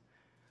praise.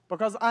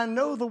 Because I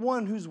know the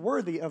one who's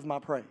worthy of my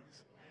praise.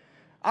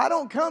 I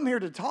don't come here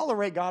to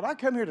tolerate God. I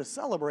come here to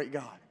celebrate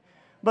God.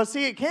 But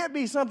see, it can't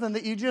be something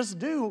that you just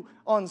do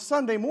on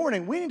Sunday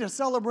morning. We need to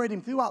celebrate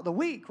Him throughout the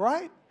week,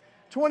 right?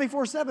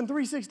 24/7,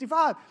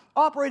 365,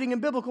 operating in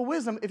biblical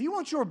wisdom. If you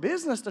want your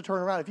business to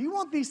turn around, if you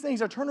want these things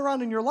to turn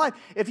around in your life,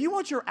 if you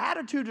want your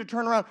attitude to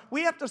turn around,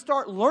 we have to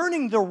start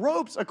learning the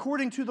ropes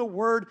according to the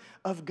Word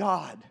of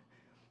God.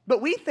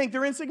 But we think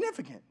they're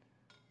insignificant.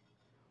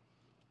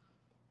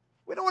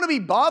 We don't want to be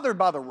bothered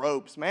by the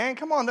ropes, man.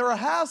 Come on, they're a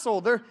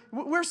hassle.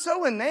 We're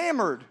so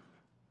enamored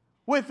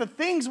with the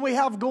things we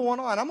have going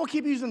on. I'm going to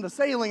keep using the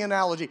sailing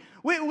analogy.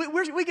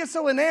 We get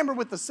so enamored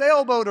with the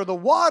sailboat or the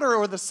water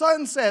or the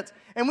sunsets,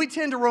 and we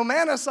tend to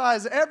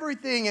romanticize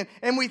everything,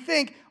 and we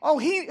think, oh,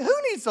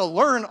 who needs to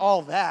learn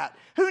all that?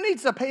 Who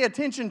needs to pay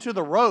attention to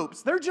the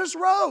ropes? They're just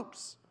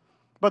ropes.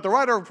 But the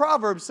writer of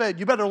Proverbs said,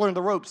 you better learn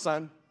the ropes,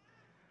 son.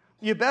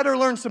 You better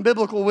learn some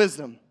biblical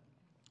wisdom.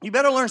 You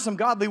better learn some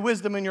godly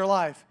wisdom in your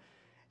life.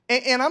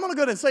 And I'm going to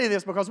go ahead and say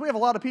this because we have a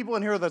lot of people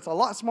in here that's a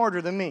lot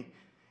smarter than me.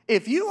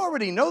 If you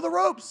already know the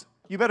ropes,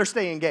 you better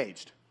stay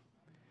engaged.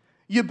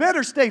 You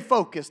better stay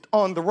focused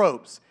on the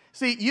ropes.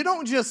 See, you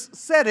don't just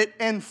set it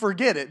and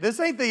forget it. This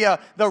ain't the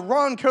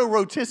Ronco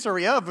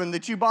rotisserie oven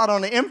that you bought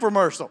on the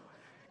infomercial.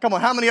 Come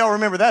on, how many of y'all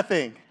remember that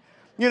thing?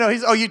 You know,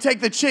 you take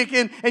the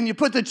chicken and you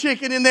put the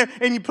chicken in there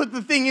and you put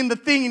the thing in the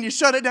thing and you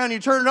shut it down, you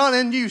turn it on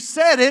and you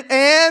set it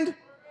and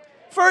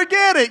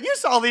forget it. You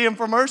saw the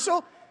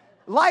infomercial.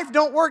 Life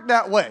don't work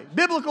that way.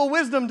 Biblical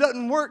wisdom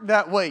doesn't work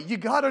that way. You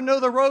got to know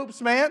the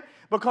ropes, man,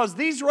 because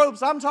these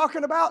ropes I'm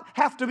talking about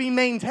have to be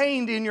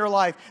maintained in your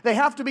life. They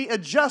have to be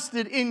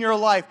adjusted in your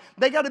life.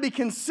 They got to be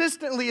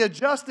consistently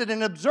adjusted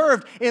and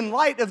observed in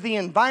light of the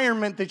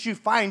environment that you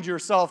find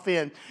yourself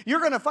in.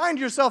 You're going to find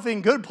yourself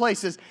in good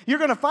places. You're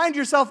going to find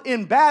yourself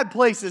in bad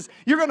places.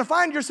 You're going to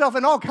find yourself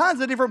in all kinds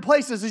of different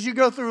places as you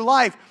go through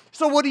life.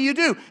 So what do?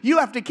 You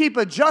have to keep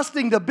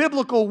adjusting the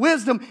biblical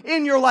wisdom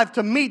in your life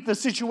to meet the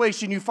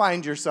situation you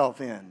find yourself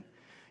in.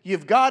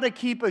 You've got to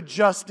keep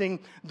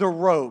adjusting the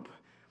rope.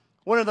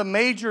 One of the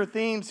major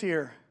themes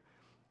here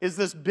is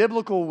this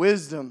biblical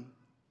wisdom.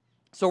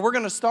 So we're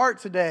going to start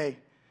today,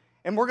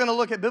 and we're going to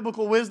look at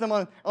biblical wisdom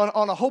on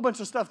a whole bunch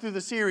of stuff through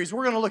the series.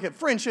 We're going to look at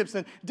friendships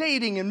and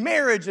dating and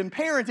marriage and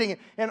parenting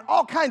and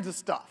all kinds of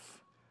stuff.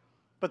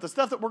 But the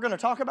stuff that we're going to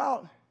talk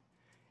about,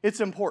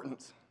 it's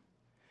important.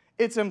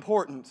 It's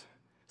important.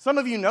 Some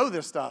of you know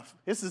this stuff.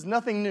 This is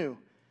nothing new.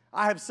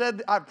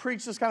 I've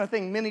preached this kind of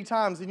thing many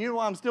times, and you know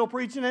why I'm still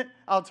preaching it?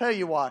 I'll tell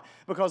you why.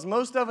 Because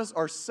most of us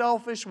are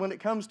selfish when it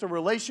comes to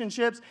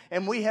relationships,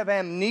 and we have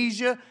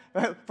amnesia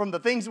from the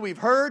things that we've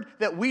heard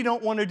that we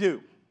don't want to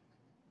do.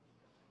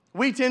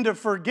 We tend to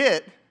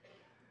forget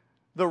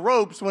the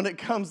ropes when it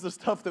comes to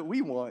stuff that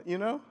we want, you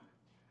know?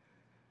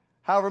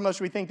 However much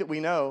we think that we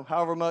know,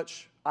 however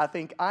much I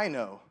think I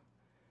know.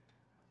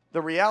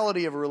 The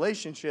reality of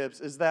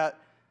relationships is that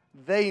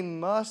we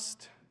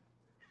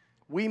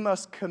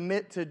must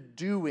commit to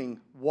doing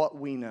what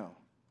we know.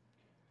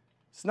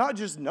 It's not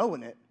just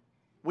knowing it.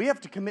 We have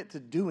to commit to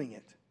doing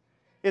it.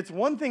 It's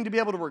one thing to be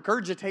able to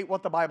regurgitate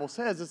what the Bible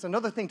says. It's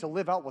another thing to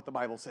live out what the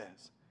Bible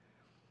says.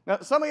 Now,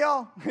 some of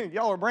y'all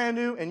are brand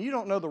new, and you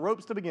don't know the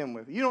ropes to begin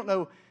with. You don't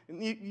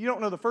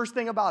know the first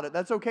thing about it.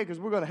 That's okay, because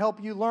we're going to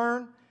help you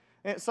learn.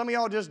 And some of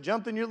y'all just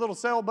jumped in your little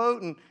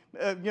sailboat and,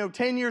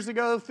 10 years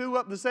ago threw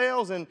up the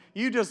sails and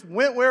you just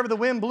went wherever the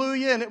wind blew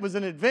you and it was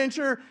an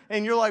adventure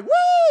and you're like,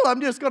 woo, I'm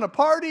just going to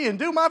party and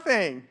do my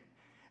thing.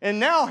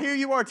 And now here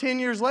you are 10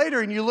 years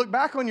later and you look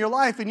back on your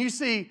life and you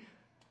see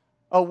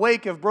a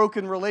wake of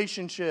broken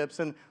relationships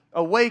and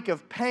a wake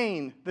of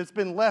pain that's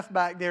been left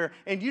back there,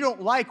 and you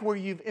don't like where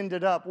you've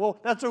ended up. Well,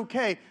 that's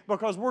okay,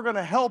 because we're going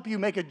to help you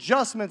make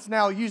adjustments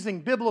now using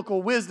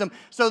biblical wisdom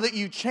so that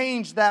you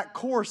change that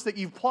course that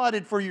you've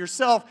plotted for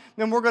yourself.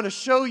 And we're going to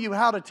show you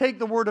how to take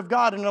the Word of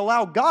God and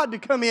allow God to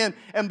come in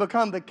and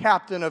become the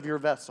captain of your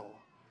vessel.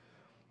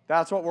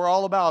 That's what we're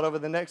all about over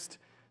the next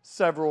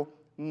several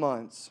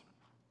months.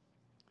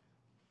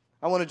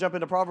 I want to jump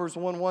into Proverbs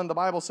 1:1. The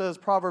Bible says,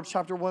 Proverbs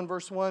chapter 1,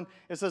 verse 1,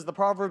 it says, the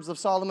Proverbs of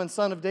Solomon,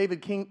 son of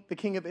David, the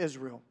king of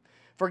Israel,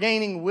 for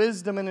gaining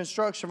wisdom and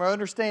instruction, for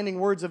understanding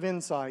words of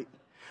insight,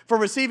 for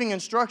receiving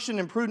instruction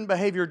in prudent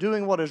behavior,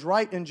 doing what is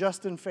right and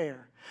just and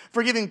fair,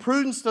 for giving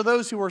prudence to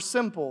those who are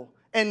simple,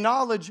 and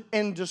knowledge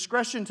and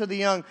discretion to the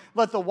young.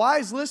 Let the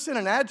wise listen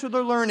and add to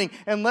their learning,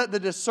 and let the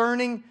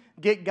discerning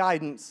get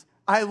guidance.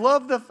 I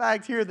love the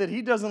fact here that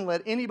he doesn't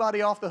let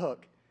anybody off the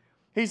hook.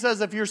 He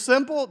says, if you're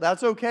simple,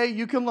 that's okay,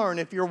 you can learn.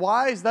 If you're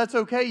wise, that's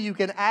okay, you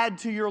can add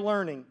to your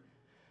learning.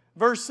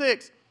 Verse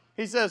 6,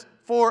 he says,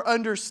 for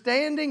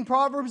understanding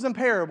proverbs and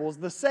parables,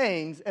 the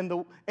sayings and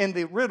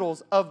the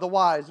riddles of the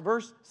wise.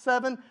 Verse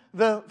 7,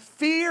 the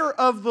fear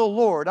of the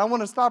Lord. I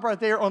want to stop right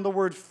there on the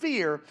word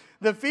fear.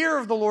 The fear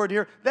of the Lord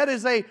here, that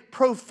is a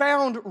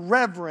profound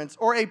reverence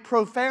or a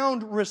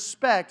profound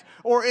respect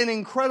or an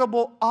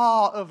incredible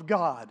awe of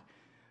God.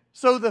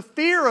 So the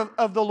fear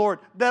of the Lord,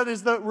 that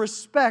is the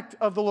respect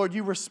of the Lord.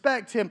 You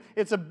respect Him.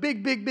 It's a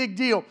big, big, big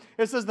deal.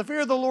 It says the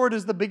fear of the Lord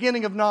is the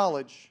beginning of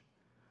knowledge,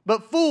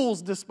 but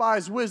fools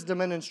despise wisdom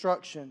and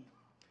instruction.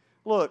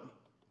 Look,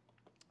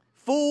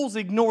 fools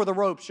ignore the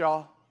ropes,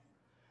 y'all.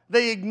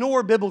 They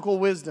ignore biblical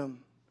wisdom.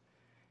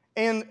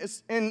 And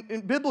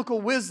biblical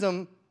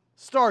wisdom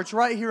starts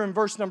right here in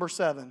verse number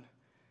 7.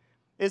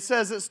 It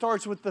says it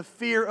starts with the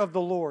fear of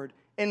the Lord,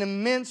 an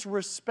immense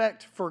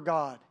respect for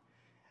God,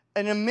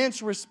 an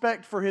immense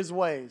respect for His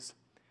ways.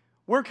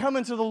 We're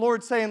coming to the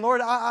Lord saying,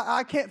 Lord,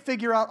 I can't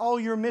figure out all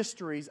your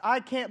mysteries.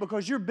 I can't,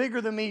 because you're bigger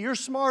than me, you're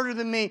smarter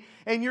than me,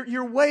 and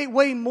you're way,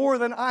 way more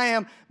than I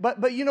am.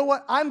 But you know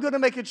what? I'm going to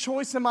make a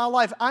choice in my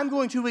life. I'm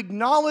going to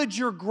acknowledge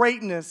your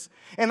greatness,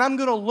 and I'm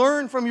going to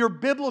learn from your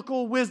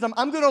biblical wisdom.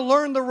 I'm going to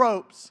learn the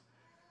ropes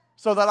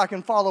so that I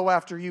can follow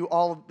after you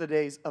all of the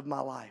days of my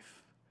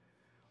life.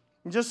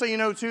 And just so you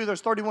know, too,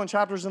 there's 31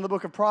 chapters in the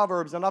book of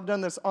Proverbs, and I've done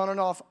this on and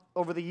off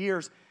over the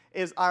years.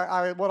 What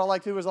I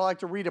like to do is I like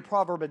to read a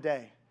proverb a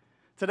day.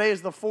 Today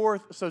is the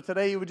 4th, so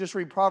today you would just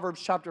read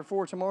Proverbs chapter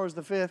 4. Tomorrow is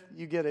the 5th.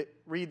 You get it.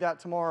 Read that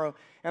tomorrow.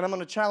 And I'm going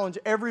to challenge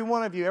every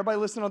one of you, everybody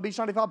listening on Beach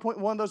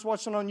 95.1, those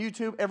watching on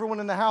YouTube, everyone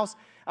in the house,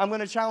 I'm going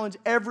to challenge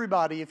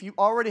everybody. If you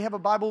already have a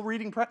Bible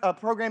reading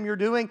program you're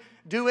doing,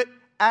 do it.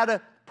 Add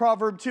a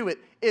proverb to it.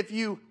 If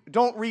you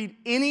don't read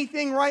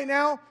anything right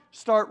now,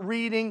 start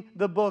reading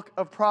the book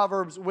of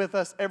Proverbs with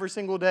us every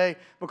single day,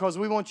 because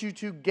we want you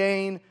to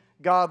gain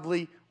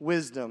godly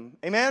wisdom.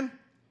 Amen?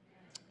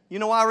 You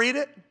know why I read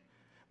it?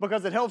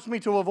 Because it helps me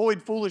to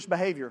avoid foolish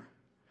behavior.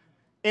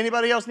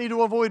 Anybody else need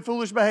to avoid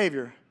foolish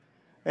behavior?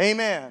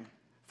 Amen.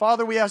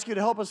 Father, we ask you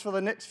to help us for the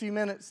next few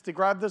minutes to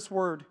grab this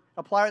word,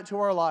 apply it to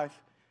our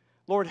life.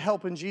 Lord,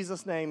 help in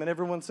Jesus' name. And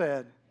everyone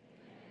said,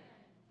 amen.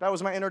 That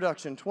was my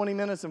introduction, 20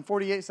 minutes and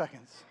 48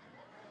 seconds.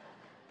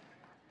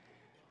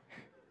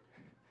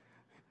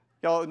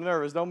 Y'all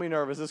nervous? Don't be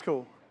nervous. It's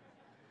cool.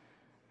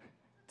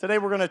 Today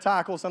we're going to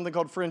tackle something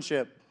called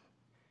friendship.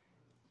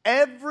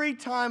 Every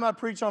time I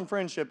preach on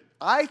friendship,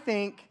 I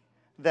think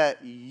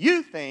that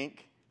you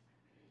think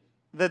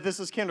that this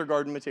is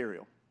kindergarten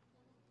material.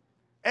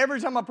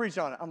 Every time I preach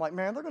on it, I'm like,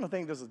 man, they're going to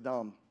think this is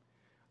dumb.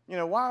 You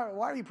know, why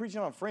are you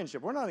preaching on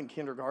friendship? We're not in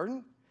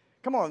kindergarten.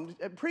 Come on,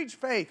 preach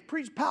faith,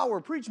 preach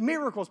power, preach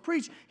miracles,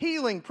 preach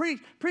healing,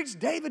 preach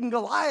David and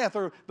Goliath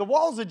or the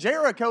walls of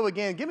Jericho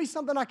again. Give me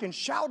something I can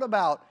shout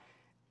about.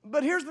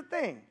 But here's the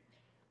thing.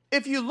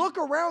 If you look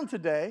around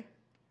today,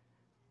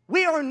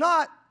 we don't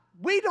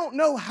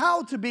know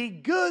how to be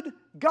good,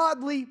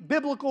 godly,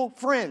 biblical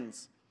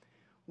friends.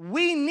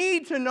 We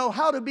need to know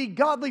how to be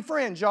godly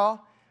friends,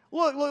 y'all.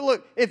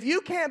 Look. If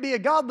you can't be a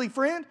godly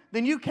friend,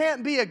 then you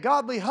can't be a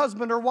godly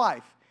husband or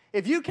wife.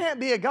 If you can't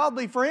be a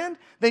godly friend,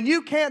 then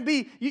you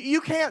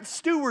can't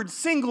steward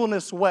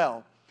singleness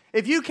well.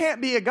 If you can't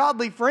be a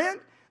godly friend,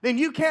 then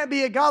you can't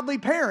be a godly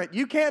parent.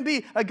 You can't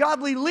be a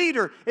godly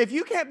leader. If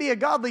you can't be a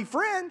godly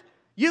friend,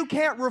 you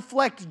can't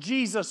reflect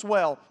Jesus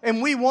well,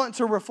 and we want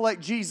to reflect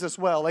Jesus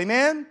well.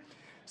 Amen?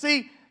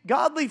 See,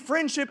 godly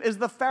friendship is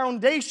the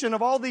foundation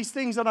of all these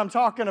things that I'm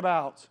talking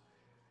about.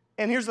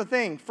 And here's the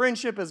thing.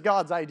 Friendship is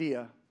God's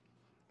idea.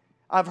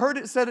 I've heard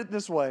it said it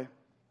this way.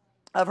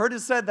 I've heard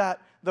it said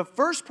that the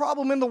first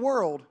problem in the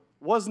world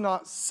was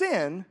not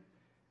sin,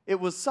 it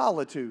was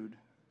solitude.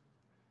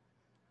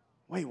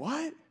 Wait,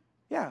 what?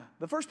 Yeah,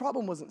 the first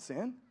problem wasn't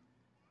sin.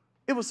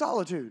 It was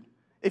solitude.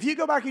 If you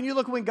go back and you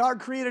look when God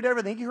created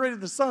everything, He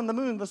created the sun, the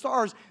moon, the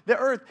stars, the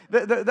earth,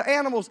 the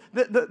animals,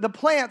 the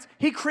plants.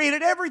 He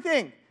created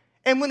everything.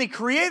 And when He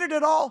created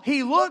it all,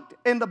 He looked,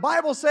 and the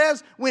Bible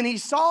says when He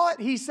saw it,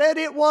 He said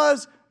it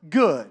was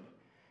good.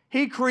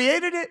 He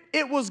created it,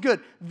 it was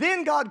good.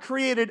 Then God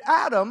created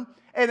Adam,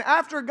 and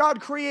after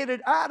God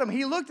created Adam,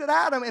 He looked at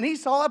Adam and He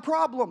saw a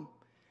problem.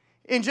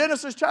 In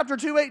Genesis chapter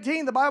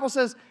 2:18, the Bible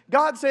says,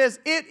 God says,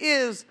 it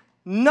is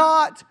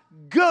not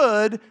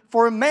good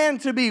for a man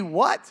to be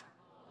what?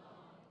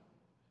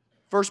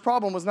 First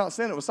problem was not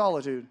sin, it was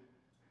solitude.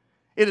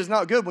 It is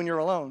not good when you're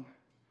alone.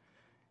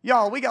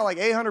 Y'all, we got like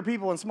 800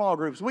 people in small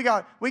groups. We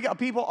got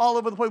people all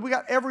over the place. We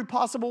got every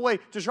possible way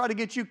to try to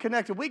get you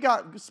connected. We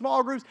got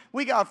small groups.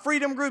 We got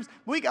freedom groups.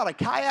 We got a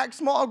kayak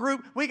small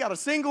group. We got a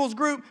singles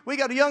group. We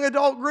got a young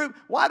adult group.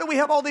 Why do we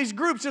have all these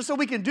groups? Just so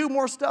we can do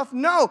more stuff?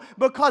 No,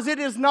 because it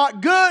is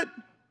not good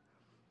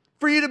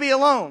for you to be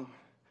alone.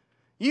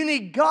 You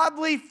need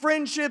godly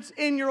friendships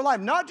in your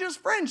life. Not just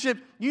friendships,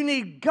 you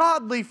need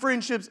godly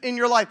friendships in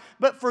your life.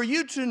 But for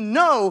you to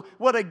know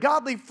what a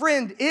godly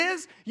friend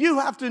is, you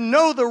have to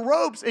know the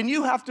ropes and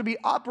you have to be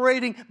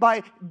operating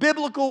by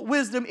biblical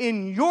wisdom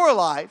in your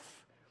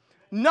life.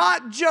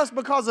 Not just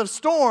because of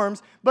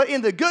storms, but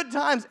in the good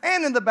times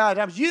and in the bad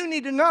times. You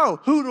need to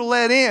know who to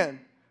let in.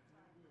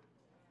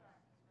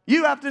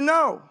 You have to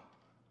know.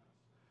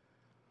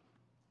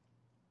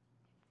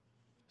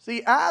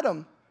 See,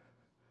 Adam,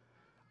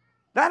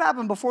 that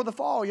happened before the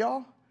fall,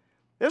 y'all.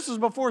 This was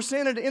before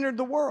sin had entered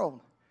the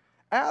world.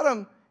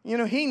 Adam,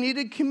 he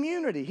needed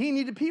community. He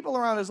needed people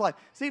around his life.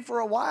 See, for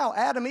a while,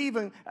 Adam, Eve,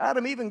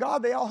 and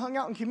God, they all hung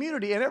out in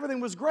community, and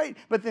everything was great.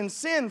 But then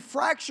sin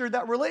fractured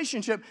that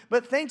relationship.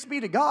 But thanks be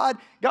to God,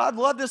 God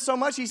loved us so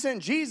much, He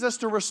sent Jesus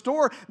to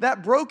restore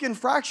that broken,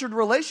 fractured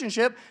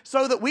relationship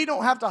so that we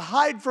don't have to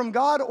hide from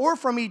God or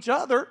from each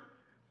other.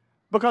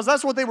 Because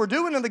that's what they were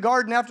doing in the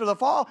garden after the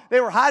fall. They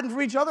were hiding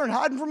from each other and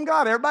hiding from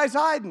God. Everybody's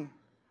hiding.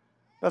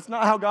 That's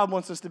not how God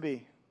wants us to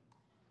be.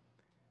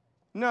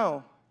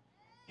 No.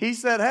 He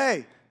said,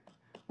 hey,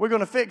 we're going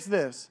to fix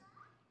this.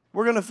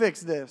 We're going to fix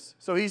this.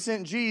 So he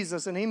sent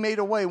Jesus, and he made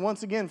a way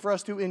once again for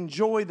us to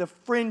enjoy the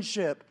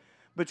friendship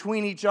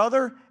between each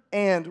other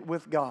and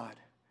with God.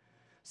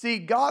 See,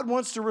 God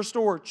wants to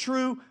restore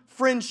true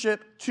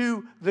friendship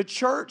to the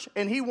church,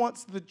 and He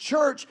wants the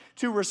church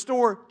to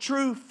restore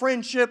true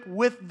friendship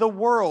with the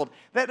world.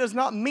 That does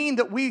not mean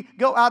that we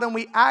go out and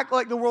we act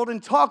like the world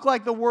and talk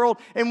like the world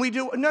and we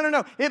do.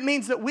 No. It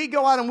means that we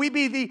go out and we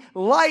be the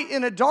light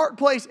in a dark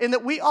place, and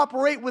that we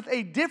operate with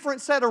a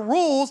different set of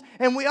rules,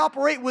 and we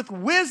operate with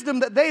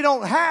wisdom that they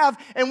don't have,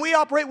 and we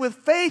operate with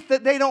faith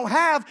that they don't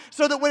have,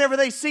 so that whenever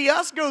they see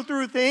us go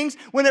through things,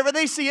 whenever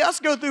they see us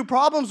go through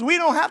problems, we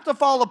don't have to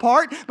fall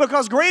apart,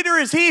 because greater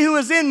is He who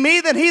is in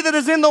me than he that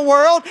is in the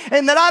world,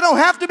 and that I don't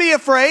have to be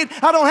afraid,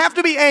 I don't have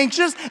to be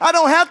anxious, I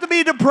don't have to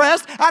be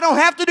depressed, I don't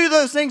have to do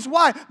those things.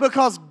 Why?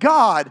 Because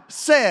God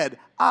said,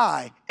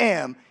 I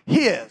am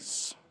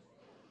His.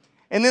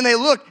 And then they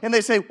look and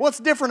they say, what's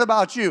different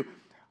about you?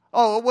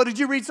 Oh, what, did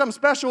you read some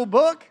special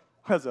book?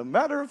 As a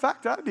matter of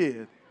fact, I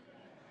did.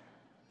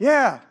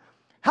 Yeah.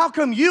 How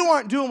come you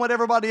aren't doing what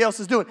everybody else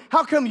is doing?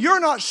 How come you're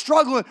not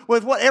struggling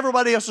with what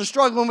everybody else is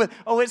struggling with?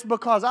 Oh, it's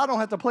because I don't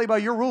have to play by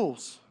your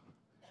rules.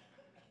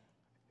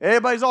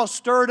 Everybody's all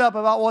stirred up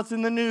about what's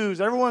in the news.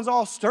 Everyone's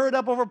all stirred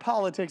up over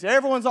politics.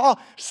 Everyone's all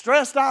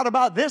stressed out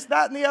about this,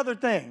 that, and the other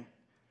thing.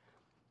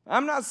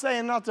 I'm not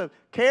saying not to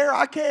care.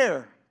 I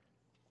care.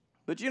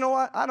 But you know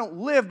what? I don't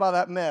live by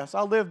that mess.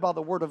 I live by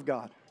the Word of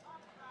God.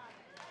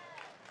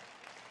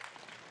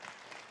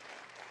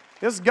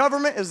 This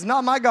government is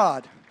not my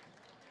God.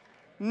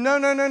 No.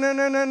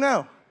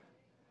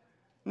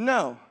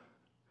 No.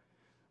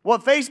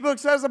 What Facebook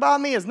says about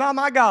me is not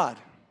my God.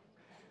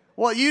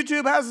 What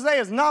YouTube has to say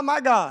is not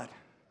my God.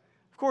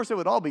 Of course, it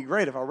would all be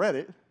great if I read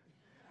it,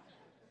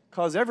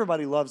 because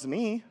everybody loves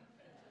me.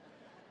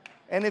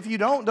 And if you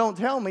don't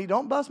tell me.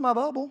 Don't bust my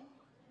bubble.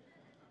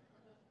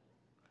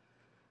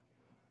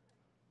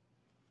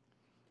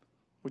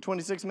 We're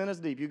 26 minutes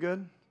deep. You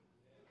good?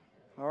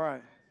 All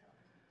right.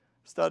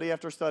 Study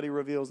after study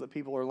reveals that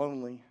people are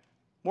lonely.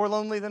 More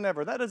lonely than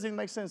ever. That doesn't even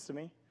make sense to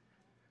me.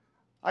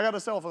 I got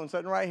a cell phone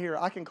sitting right here.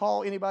 I can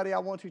call anybody I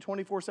want to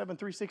 24/7,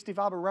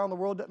 365 around the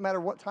world. Doesn't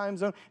matter what time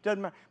zone. Doesn't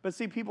matter. But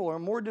see, people are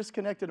more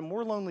disconnected and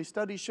more lonely,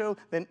 studies show,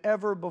 than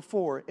ever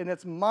before. And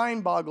it's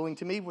mind-boggling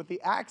to me with the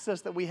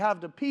access that we have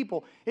to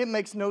people. It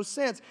makes no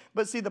sense.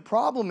 But see, the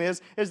problem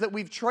is that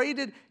we've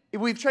traded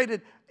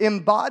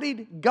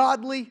embodied,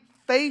 godly,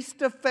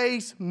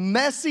 face-to-face,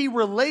 messy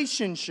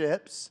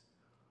relationships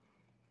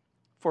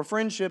for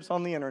friendships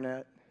on the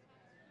internet.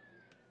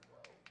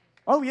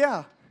 Oh,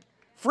 yeah.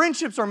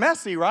 Friendships are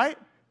messy, right?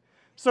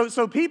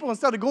 So people,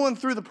 instead of going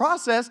through the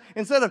process,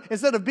 instead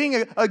of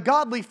being a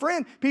godly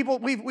friend, people,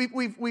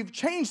 we've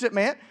changed it,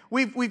 man.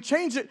 We've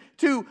changed it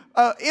to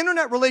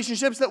internet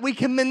relationships that we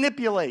can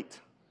manipulate.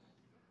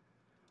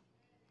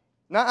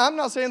 Now, I'm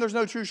not saying there's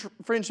no true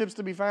friendships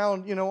to be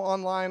found,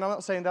 online. I'm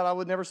not saying that. I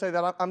would never say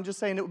that. I'm just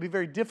saying it would be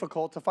very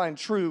difficult to find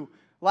true,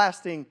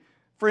 lasting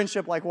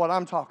friendship like what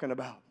I'm talking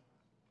about.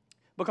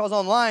 Because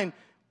online,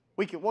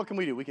 what can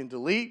we do? We can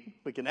delete,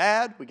 we can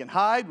add, we can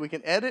hide, we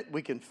can edit,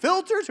 we can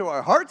filter to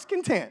our heart's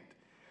content.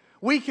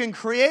 We can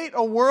create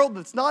a world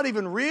that's not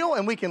even real,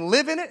 and we can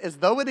live in it as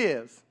though it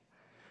is.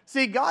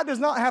 See, God does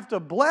not have to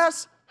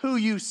bless who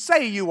you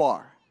say you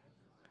are.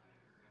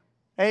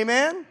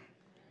 Amen?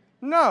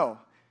 No.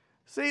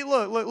 See,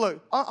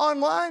 look.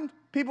 Online,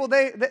 people,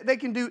 they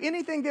can do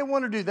anything they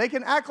want to do. They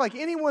can act like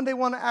anyone they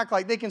want to act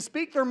like. They can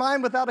speak their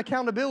mind without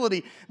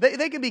accountability.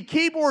 They can be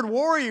keyboard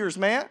warriors,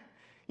 man.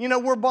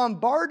 We're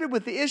bombarded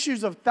with the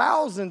issues of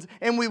thousands,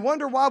 and we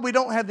wonder why we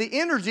don't have the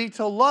energy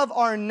to love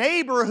our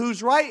neighbor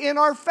who's right in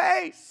our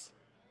face.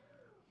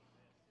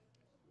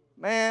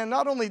 Man,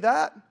 not only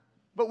that,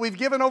 but we've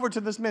given over to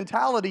this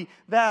mentality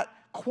that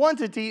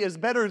quantity is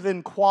better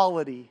than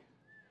quality.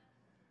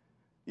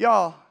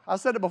 Y'all, I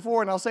said it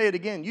before and I'll say it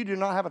again. You do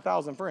not have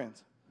 1,000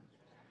 friends.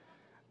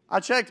 I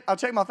checked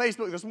my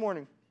Facebook this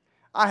morning.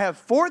 I have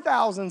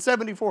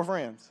 4,074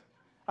 friends.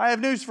 I have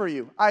news for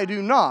you. I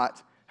do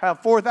not have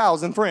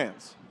 4,000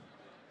 friends.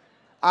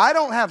 I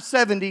don't have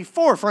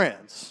 74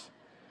 friends.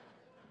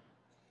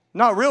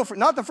 Not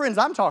the friends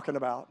I'm talking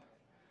about.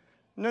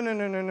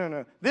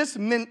 No.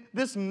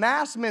 This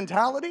mass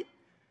mentality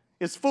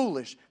is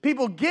foolish.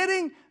 People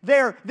getting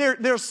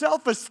their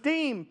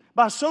self-esteem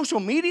by social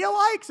media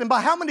likes and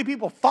by how many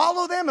people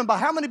follow them and by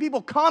how many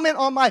people comment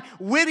on my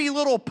witty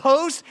little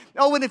post.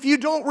 Oh, and if you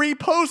don't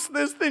repost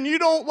this, then you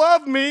don't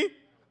love me.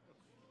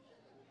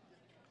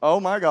 Oh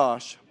my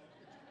gosh.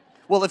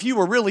 Well, if you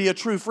were really a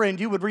true friend,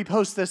 you would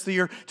repost this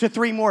to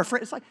 3 more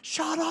friends. It's like,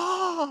 shut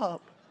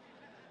up.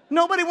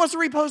 Nobody wants to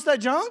repost that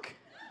junk.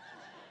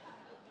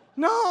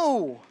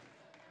 No.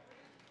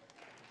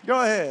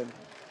 Go ahead.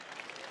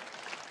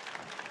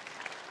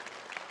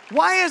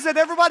 Why is it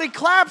everybody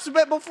claps,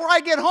 but before I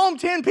get home,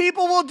 10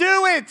 people will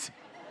do it?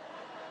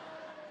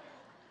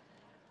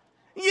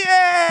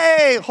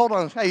 Yay! Hold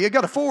on. Hey, you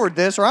got to forward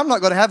this or I'm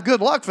not going to have good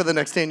luck for the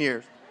next 10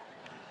 years.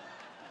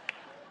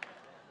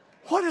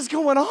 What is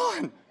going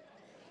on?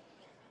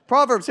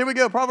 Proverbs, here we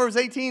go. Proverbs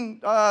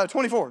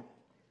 18:24.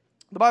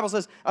 The Bible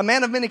says, a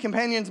man of many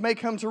companions may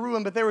come to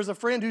ruin, but there is a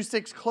friend who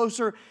sticks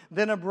closer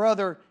than a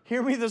brother.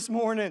 Hear me this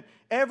morning.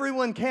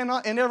 Everyone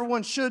cannot and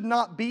everyone should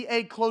not be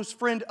a close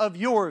friend of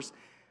yours.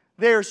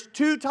 There's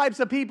two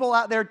types of people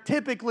out there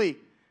typically,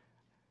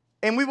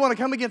 and we want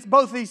to come against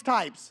both these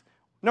types.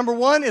 Number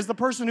one is the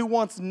person who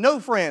wants no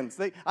friends.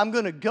 I'm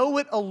going to go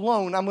it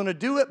alone. I'm going to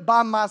do it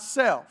by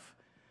myself.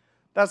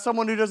 That's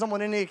someone who doesn't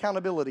want any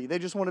accountability. They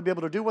just want to be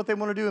able to do what they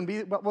want to do and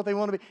be what they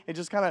want to be, and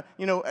just kind of,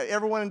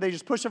 everyone, they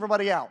just push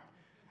everybody out.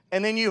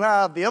 And then you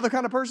have the other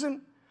kind of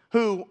person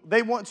who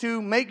they want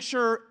to make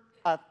sure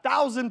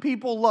 1,000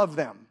 people love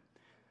them.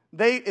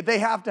 They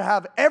have to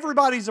have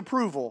everybody's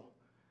approval.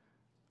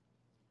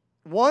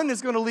 One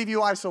is going to leave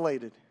you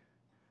isolated.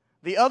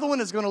 The other one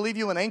is going to leave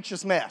you an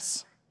anxious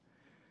mess.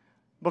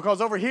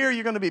 Because over here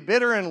you're going to be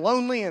bitter and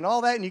lonely and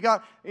all that, and you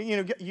got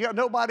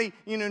nobody,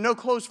 no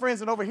close friends,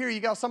 and over here you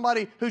got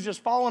somebody who's just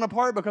falling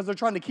apart because they're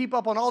trying to keep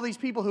up on all these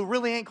people who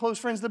really ain't close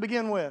friends to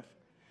begin with.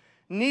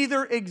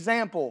 Neither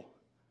example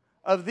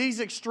of these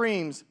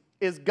extremes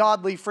is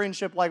godly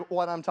friendship like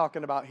what I'm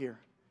talking about here.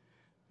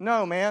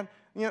 No, man.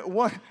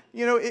 If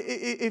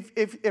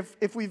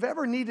we've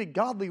ever needed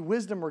godly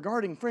wisdom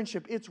regarding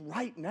friendship, it's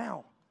right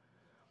now.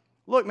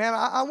 Look, man,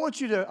 I want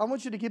you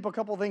to keep a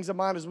couple things in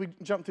mind as we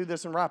jump through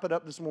this and wrap it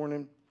up this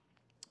morning.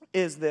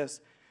 Is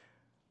this: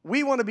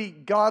 we want to be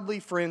godly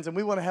friends and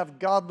we want to have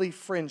godly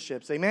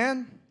friendships.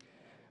 Amen?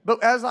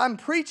 But as I'm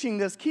preaching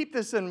this, keep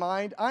this in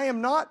mind. I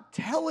am not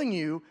telling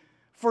you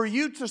for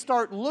you to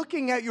start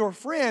looking at your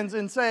friends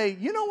and say,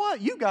 you know what,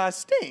 you guys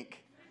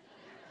stink.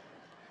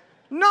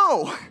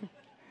 No.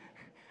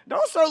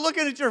 Don't start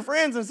looking at your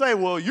friends and say,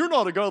 well, you're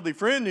not a godly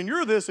friend and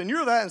you're this and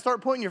you're that, and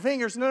start pointing your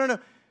fingers. No.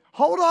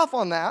 Hold off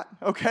on that,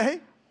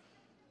 okay?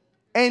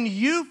 And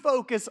you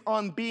focus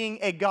on being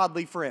a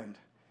godly friend.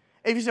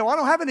 If you say, well, I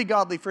don't have any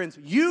godly friends,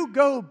 you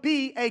go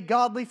be a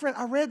godly friend.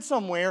 I read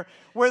somewhere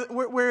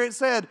where it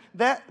said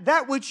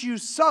that which you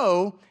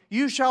sow,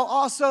 you shall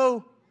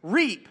also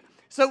reap.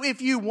 So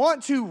if you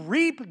want to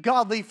reap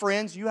godly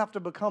friends, you have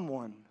to become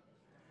one.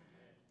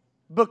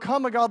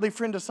 Become a godly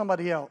friend to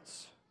somebody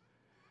else.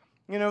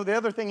 The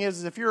other thing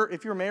is if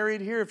you're married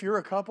here, if you're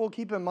a couple,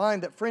 keep in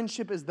mind that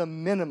friendship is the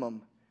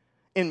minimum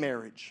in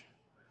marriage.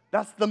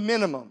 That's the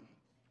minimum.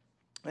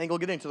 I ain't going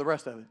to get into the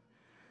rest of it.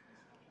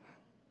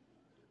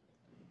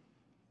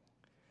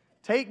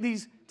 Take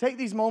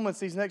these moments,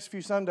 these next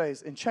few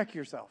Sundays, and check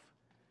yourself.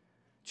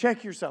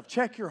 Check yourself.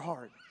 Check your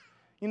heart.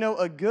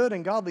 A good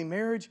and godly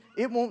marriage,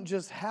 it won't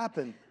just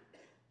happen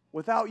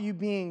without you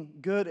being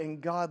good and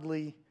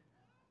godly,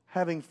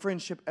 having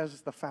friendship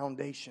as the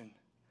foundation.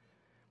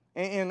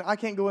 And I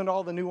can't go into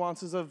all the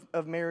nuances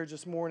of marriage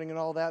this morning and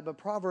all that, but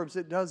Proverbs,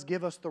 it does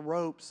give us the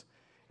ropes.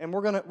 And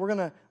we're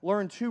gonna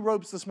learn 2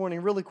 ropes this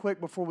morning really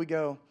quick before we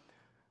go.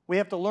 We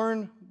have to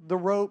learn the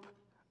rope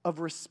of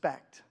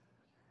respect.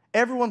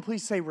 Everyone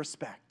please say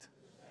respect.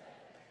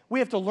 We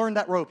have to learn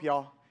that rope,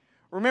 y'all.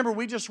 Remember,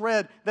 we just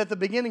read that the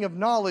beginning of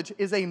knowledge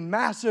is a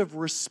massive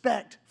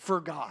respect for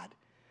God.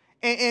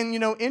 And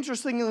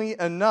interestingly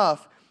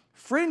enough,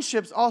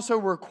 friendships also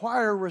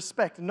require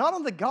respect. Not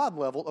on the God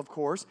level, of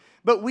course,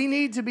 but we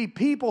need to be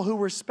people who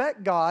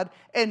respect God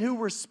and who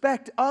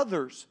respect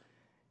others.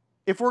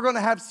 If we're going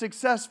to have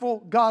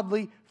successful,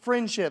 godly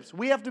friendships,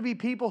 we have to be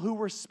people who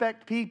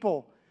respect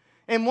people.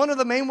 And one of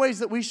the main ways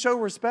that we show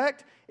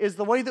respect is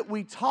the way that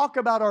we talk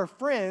about our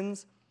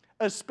friends,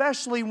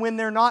 especially when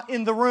they're not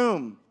in the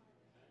room.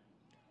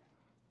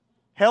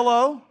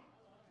 Hello?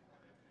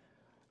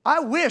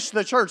 I wish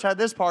the church had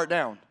this part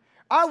down.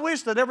 I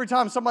wish that every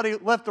time somebody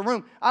left the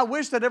room, I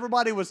wish that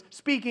everybody was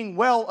speaking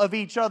well of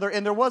each other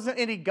and there wasn't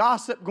any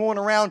gossip going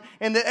around,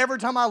 and that every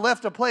time I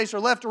left a place or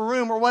left a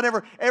room or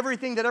whatever,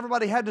 everything that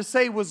everybody had to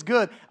say was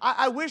good.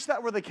 I wish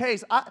that were the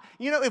case.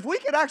 If we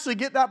could actually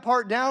get that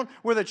part down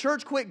where the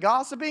church quit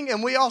gossiping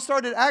and we all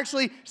started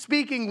actually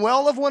speaking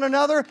well of one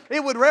another,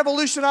 it would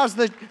revolutionize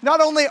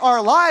not only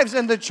our lives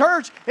and the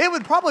church, it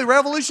would probably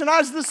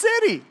revolutionize the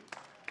city.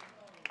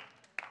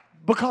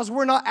 Because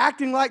we're not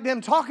acting like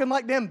them, talking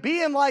like them,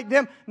 being like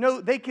them.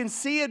 No, they can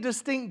see a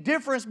distinct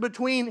difference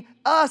between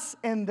us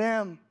and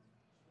them.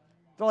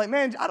 They're like,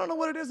 man, I don't know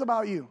what it is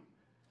about you,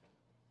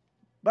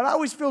 but I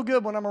always feel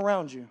good when I'm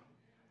around you.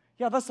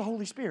 Yeah, that's the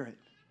Holy Spirit.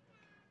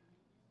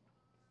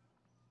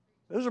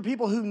 Those are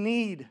people who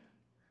need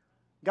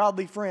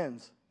godly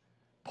friends.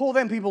 Pull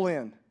them people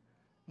in.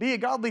 Be a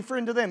godly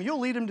friend to them. You'll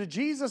lead them to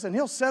Jesus and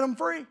He'll set them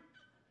free.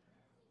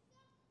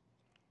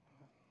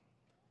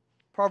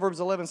 Proverbs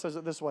 11 says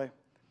it this way.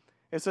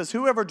 It says,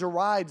 whoever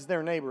derides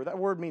their neighbor, that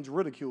word means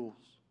ridicules.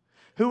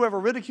 Whoever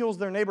ridicules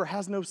their neighbor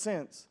has no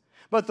sense,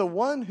 but the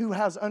one who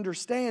has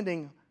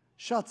understanding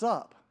shuts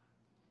up.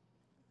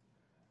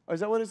 Oh, is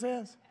that what it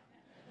says?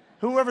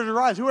 Whoever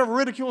derides, whoever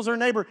ridicules their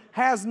neighbor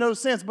has no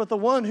sense, but the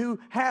one who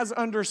has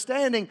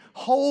understanding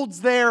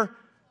holds their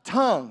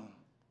tongue.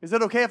 Is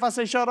it okay if I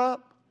say shut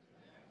up?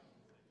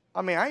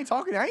 I mean, I ain't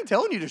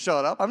telling you to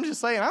shut up. I'm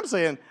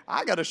saying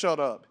I got to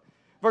shut up.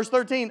 Verse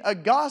 13, a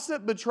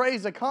gossip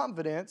betrays a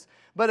confidence,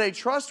 but a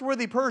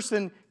trustworthy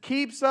person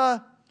keeps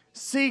a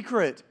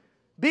secret.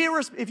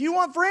 If you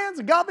want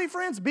friends, godly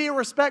friends, be a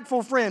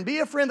respectful friend. Be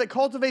a friend that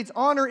cultivates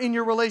honor in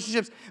your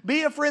relationships.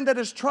 Be a friend that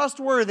is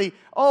trustworthy.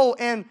 Oh,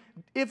 and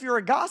if you're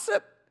a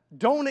gossip,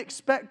 don't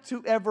expect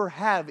to ever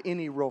have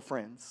any real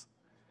friends.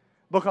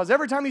 Because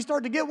every time you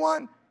start to get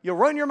one, you'll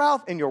run your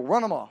mouth and you'll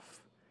run them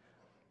off.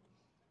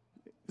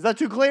 Is that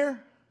too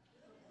clear?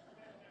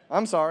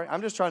 I'm sorry.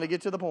 I'm just trying to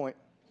get to the point.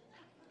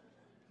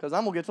 Because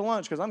I'm going to get to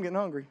lunch because I'm getting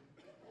hungry.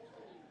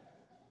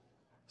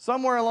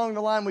 Somewhere along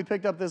the line, we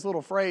picked up this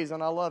little phrase,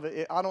 and I love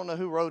it. I don't know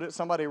who wrote it.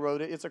 Somebody wrote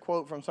it. It's a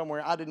quote from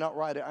somewhere. I did not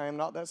write it. I am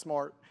not that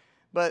smart.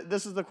 But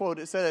this is the quote.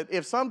 It said,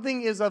 if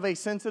something is of a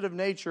sensitive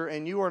nature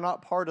and you are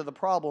not part of the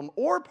problem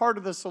or part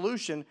of the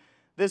solution,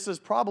 this is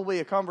probably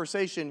a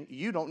conversation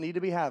you don't need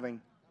to be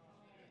having.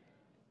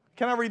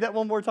 Can I read that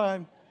one more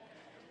time?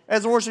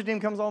 As the worship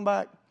team comes on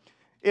back.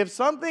 If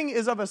something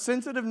is of a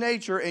sensitive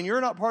nature and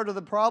you're not part of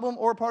the problem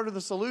or part of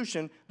the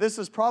solution, this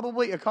is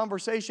probably a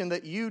conversation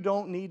that you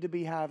don't need to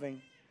be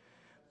having.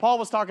 Paul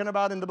was talking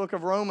about in the book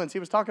of Romans, he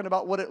was talking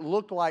about what it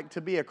looked like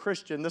to be a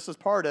Christian. This is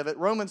part of it.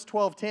 Romans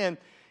 12:10,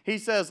 he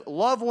says,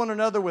 love one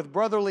another with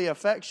brotherly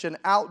affection,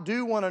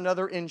 outdo one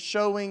another in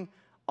showing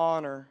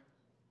honor.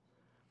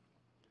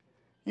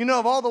 You know,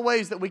 of all the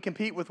ways that we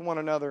compete with one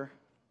another,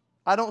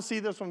 I don't see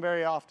this one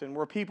very often,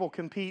 where people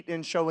compete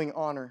in showing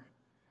honor.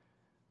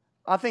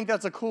 I think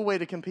that's a cool way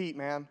to compete,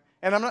 man.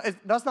 And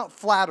that's not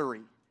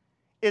flattery.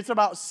 It's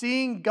about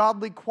seeing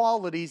godly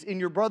qualities in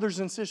your brothers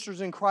and sisters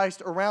in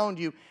Christ around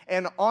you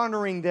and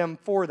honoring them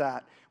for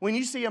that. When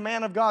you see a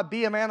man of God,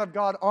 be a man of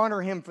God,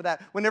 honor him for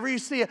that. Whenever you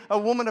see a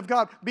woman of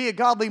God, be a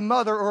godly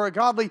mother or a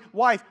godly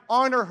wife,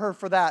 honor her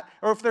for that.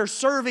 Or if they're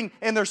serving,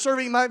 and they're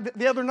serving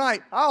the other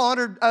night, I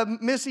honored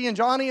Missy and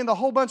Johnny and the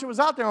whole bunch that was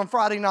out there on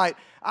Friday night.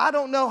 I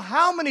don't know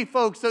how many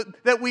folks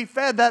that we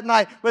fed that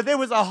night, but there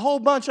was a whole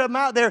bunch of them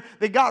out there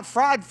that got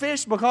fried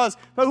fish because,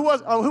 who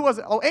was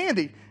it? Oh,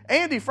 Andy.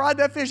 Andy fried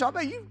that fish. I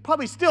bet you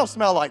probably still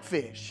smell like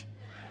fish.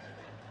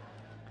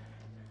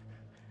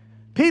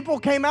 People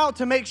came out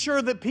to make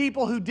sure that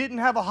people who didn't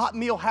have a hot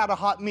meal had a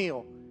hot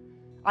meal.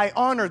 I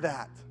honor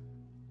that.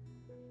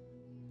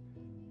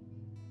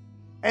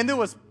 And there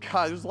was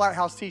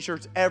Lighthouse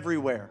t-shirts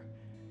everywhere.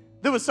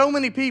 There was so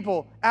many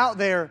people out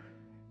there,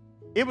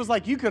 it was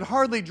like you could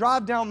hardly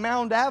drive down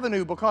Mound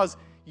Avenue because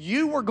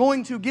you were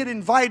going to get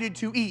invited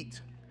to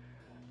eat.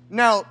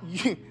 Now,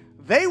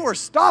 they were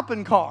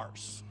stopping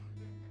cars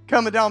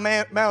coming down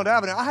Mound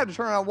Avenue. I had to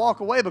turn around and walk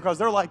away because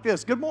they're like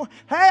this. Good morning.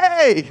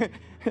 Hey!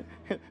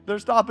 They're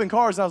stopping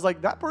cars. And I was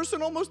like, that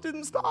person almost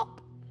didn't stop.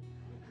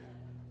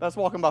 That's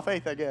walking by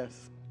faith, I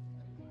guess.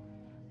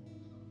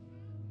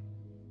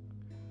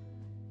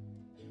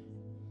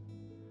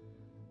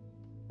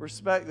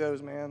 Respect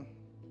those, man.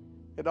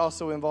 It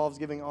also involves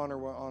giving honor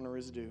where honor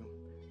is due.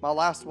 My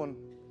last one,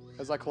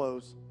 as I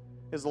close,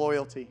 is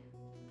loyalty.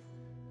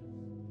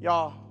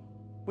 Y'all,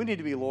 we need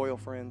to be loyal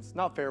friends,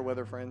 not fair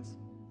weather friends.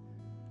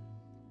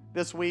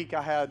 This week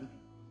I had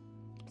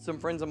some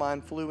friends of mine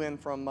one flew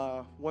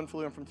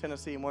in from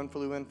Tennessee and one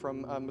flew in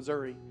from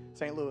Missouri,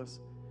 St. Louis.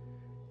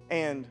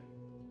 And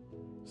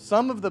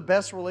some of the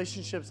best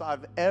relationships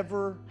I've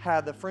ever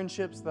had, the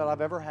friendships that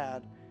I've ever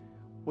had,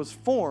 was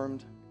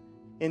formed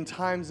in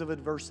times of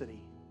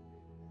adversity.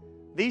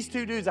 These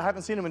two dudes, I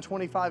haven't seen them in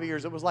 25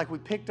 years. It was like we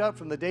picked up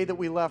from the day that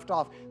we left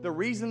off. The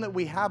reason that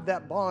we have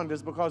that bond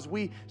is because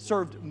we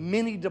served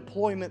many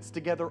deployments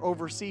together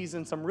overseas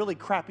in some really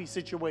crappy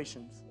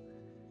situations.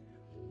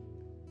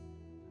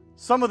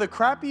 Some of the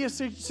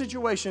crappiest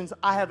situations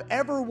I have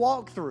ever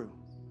walked through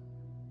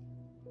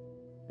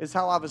is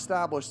how I've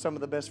established some of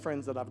the best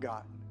friends that I've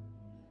got.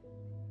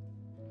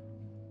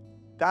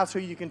 That's who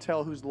you can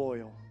tell who's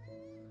loyal.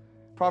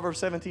 Proverbs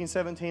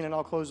 17:17, and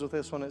I'll close with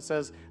this one. It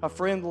says, a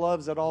friend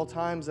loves at all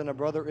times, and a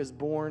brother is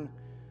born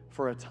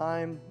for a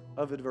time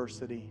of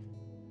adversity.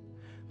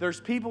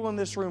 There's people in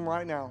this room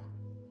right now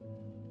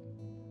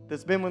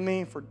that's been with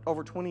me for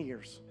over 20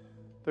 years.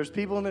 There's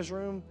people in this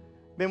room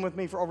been with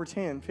me for over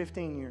 10,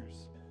 15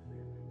 years.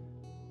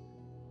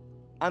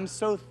 I'm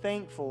so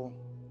thankful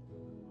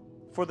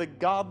for the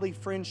godly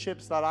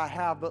friendships that I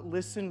have, but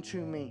listen to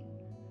me.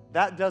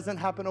 That doesn't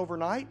happen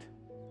overnight,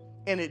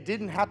 and it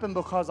didn't happen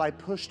because I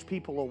pushed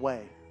people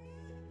away.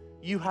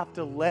 You have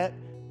to let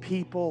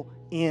people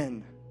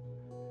in.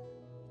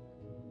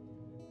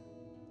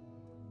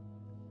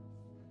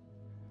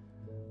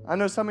 I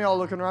know some of y'all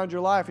looking around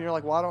your life and you're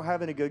like, well, I don't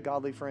have any good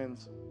godly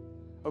friends.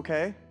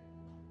 Okay?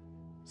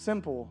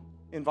 Simple.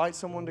 Invite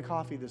someone to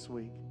coffee this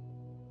week.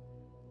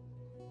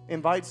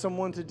 Invite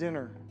someone to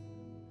dinner.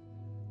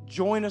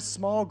 Join a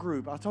small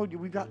group. I told you,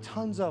 we've got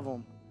tons of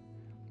them.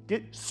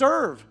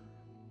 Serve.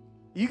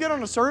 You get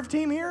on a serve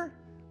team here,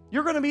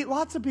 you're going to meet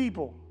lots of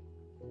people.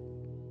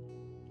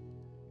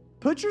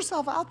 Put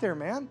yourself out there,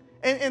 man.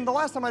 And the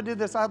last time I did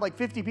this, I had like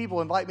 50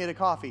 people invite me to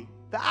coffee.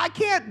 I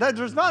can't,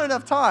 there's not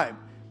enough time.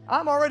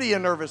 I'm already a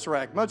nervous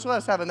wreck, much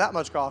less having that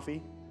much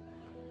coffee.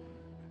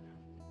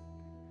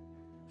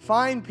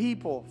 Find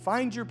people.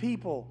 Find your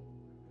people.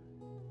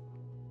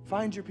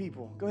 Find your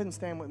people. Go ahead and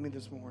stand with me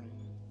this morning.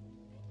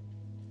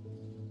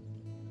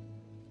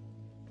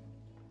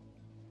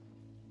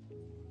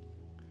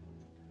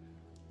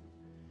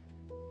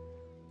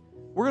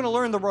 We're going to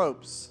learn the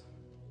ropes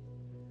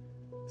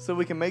so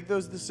we can make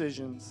those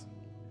decisions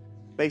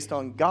based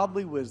on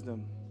godly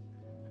wisdom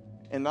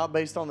and not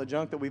based on the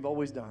junk that we've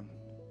always done.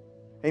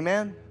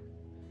 Amen?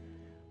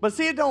 But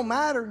see, it don't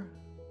matter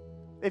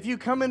if you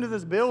come into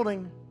this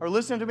building or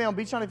listen to me on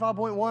Beach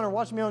 95.1 or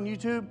watch me on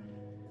YouTube.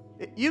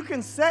 You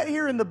can sit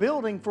here in the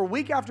building for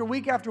week after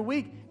week after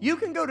week. You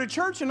can go to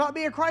church and not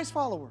be a Christ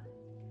follower.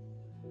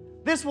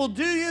 This will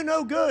do you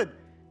no good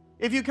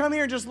if you come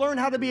here and just learn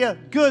how to be a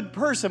good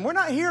person. We're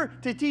not here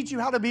to teach you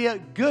how to be a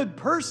good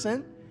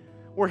person.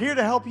 We're here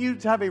to help you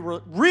to have a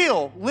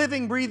real,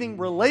 living, breathing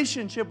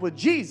relationship with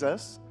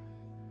Jesus.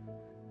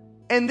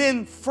 And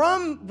then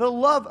from the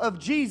love of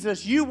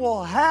Jesus, He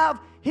will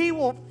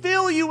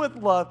fill you with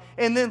love.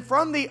 And then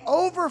from the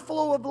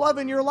overflow of love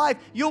in your life,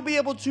 you'll be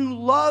able to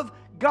love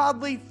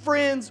godly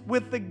friends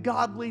with the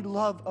godly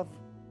love of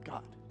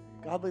God.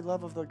 Godly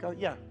love of the God.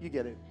 Yeah, you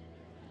get it.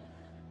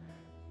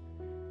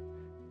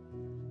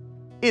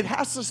 It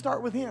has to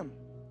start with Him.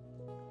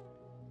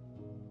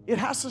 It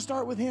has to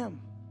start with Him.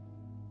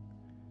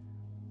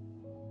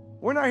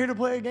 We're not here to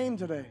play a game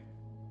today.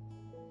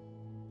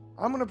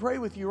 I'm going to pray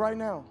with you right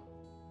now.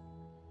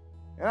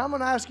 And I'm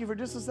going to ask you for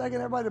just a second,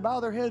 everybody, to bow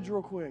their heads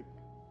real quick.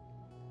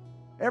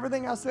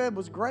 Everything I said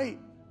was great,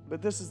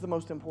 but this is the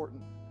most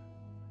important.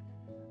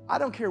 I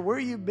don't care where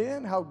you've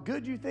been, how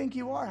good you think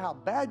you are, how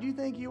bad you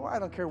think you are. I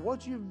don't care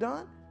what you've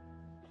done.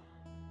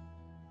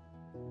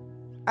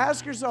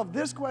 Ask yourself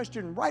this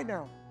question right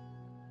now.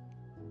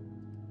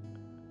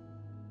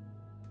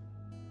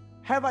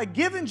 Have I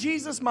given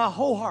Jesus my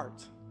whole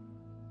heart?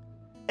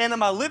 And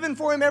am I living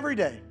for Him every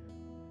day?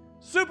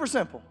 Super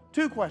simple.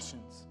 2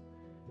 questions.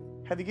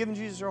 Have you given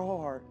Jesus your whole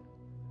heart?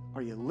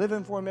 Are you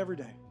living for Him every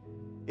day?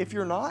 If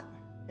you're not,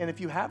 and if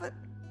you haven't,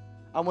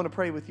 I want to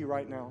pray with you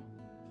right now.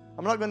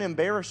 I'm not going to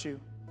embarrass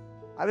you.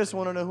 I just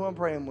want to know who I'm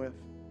praying with.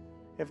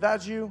 If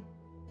that's you,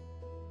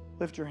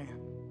 lift your hand.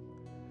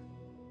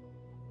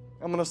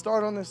 I'm going to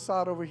start on this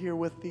side over here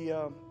with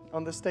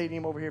on the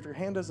stadium over here. If your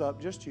hand is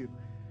up, just you,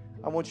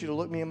 I want you to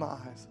look me in my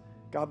eyes.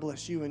 God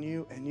bless you and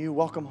you and you.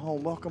 Welcome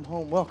home, welcome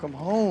home, welcome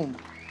home.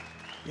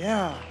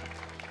 Yeah.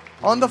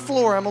 On the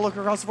floor, I'm going to look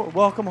across the floor.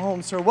 Welcome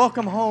home, sir.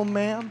 Welcome home,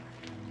 ma'am.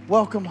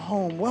 Welcome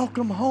home,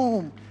 welcome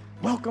home.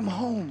 Welcome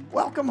home,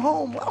 welcome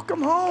home,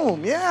 welcome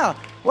home. Yeah.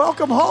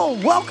 Welcome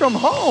home, welcome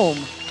home.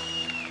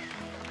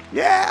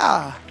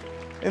 Yeah.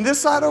 And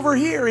this side over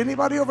here,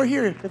 anybody over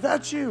here, if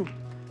that's you,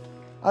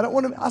 I don't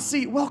want to, I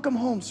see, welcome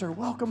home, sir,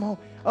 welcome home.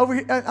 Over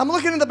here, I'm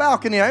looking in the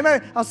balcony.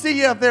 Amen. I see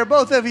you up there,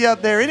 both of you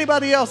up there.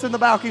 Anybody else in the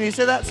balcony,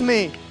 say, that's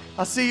me.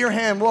 I see your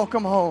hand,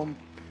 welcome home.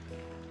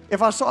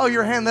 If I saw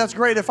your hand, that's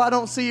great. If I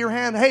don't see your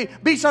hand, hey,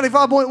 Beach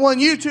 95.1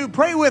 YouTube,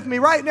 pray with me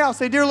right now.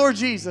 Say, dear Lord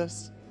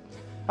Jesus,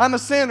 I'm a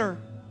sinner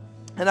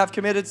and I've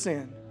committed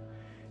sin.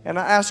 And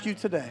I ask you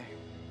today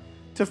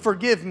to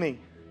forgive me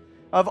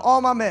of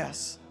all my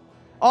mess,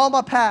 all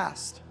my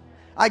past.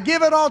 I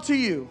give it all to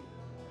you.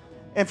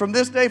 And from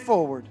this day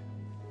forward,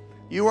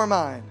 you are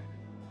mine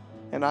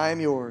and I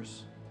am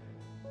yours.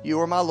 You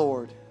are my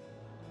Lord.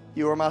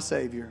 You are my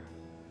Savior.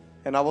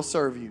 And I will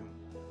serve you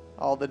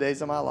all the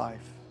days of my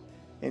life.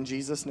 In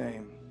Jesus'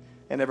 name.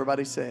 And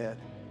everybody said,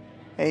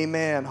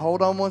 amen.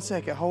 Hold on one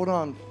second. Hold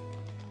on.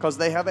 Because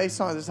they have a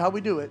song. This is how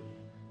we do it.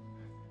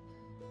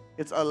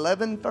 It's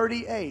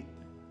 11:38.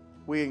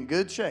 We're in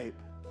good shape.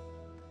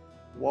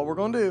 What we're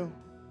going to do,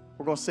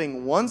 we're going to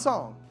sing one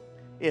song.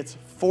 It's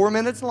 4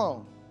 minutes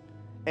long.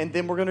 And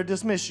then we're going to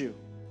dismiss you.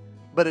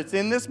 But it's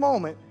in this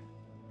moment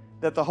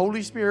that the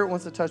Holy Spirit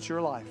wants to touch your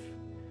life.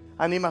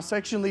 I need my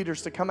section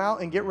leaders to come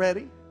out and get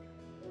ready.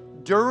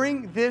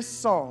 During this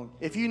song,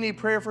 if you need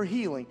prayer for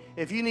healing,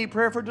 if you need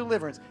prayer for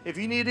deliverance, if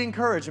you need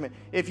encouragement,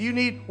 if you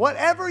need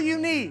whatever you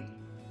need,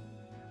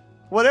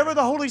 whatever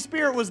the Holy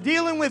Spirit was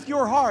dealing with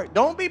your heart,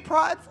 don't be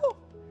prideful.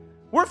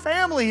 We're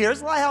family here.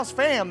 It's Lighthouse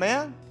fam,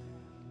 man.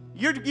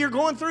 You're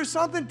going through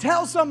something,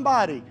 tell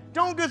somebody.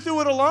 Don't go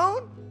through it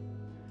alone.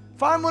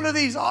 Find one of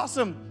these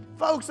awesome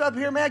folks up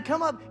here, man.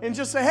 Come up and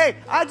just say, hey,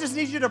 I just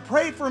need you to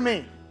pray for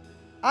me.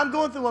 I'm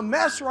going through a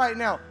mess right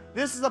now.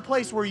 This is a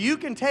place where you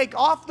can take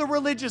off the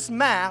religious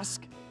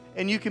mask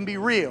and you can be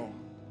real.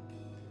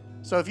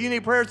 So if you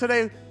need prayer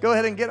today, go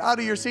ahead and get out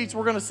of your seats.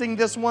 We're going to sing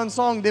this one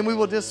song, then we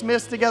will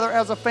dismiss together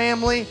as a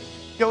family.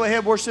 Go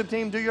ahead, worship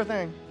team, do your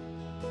thing.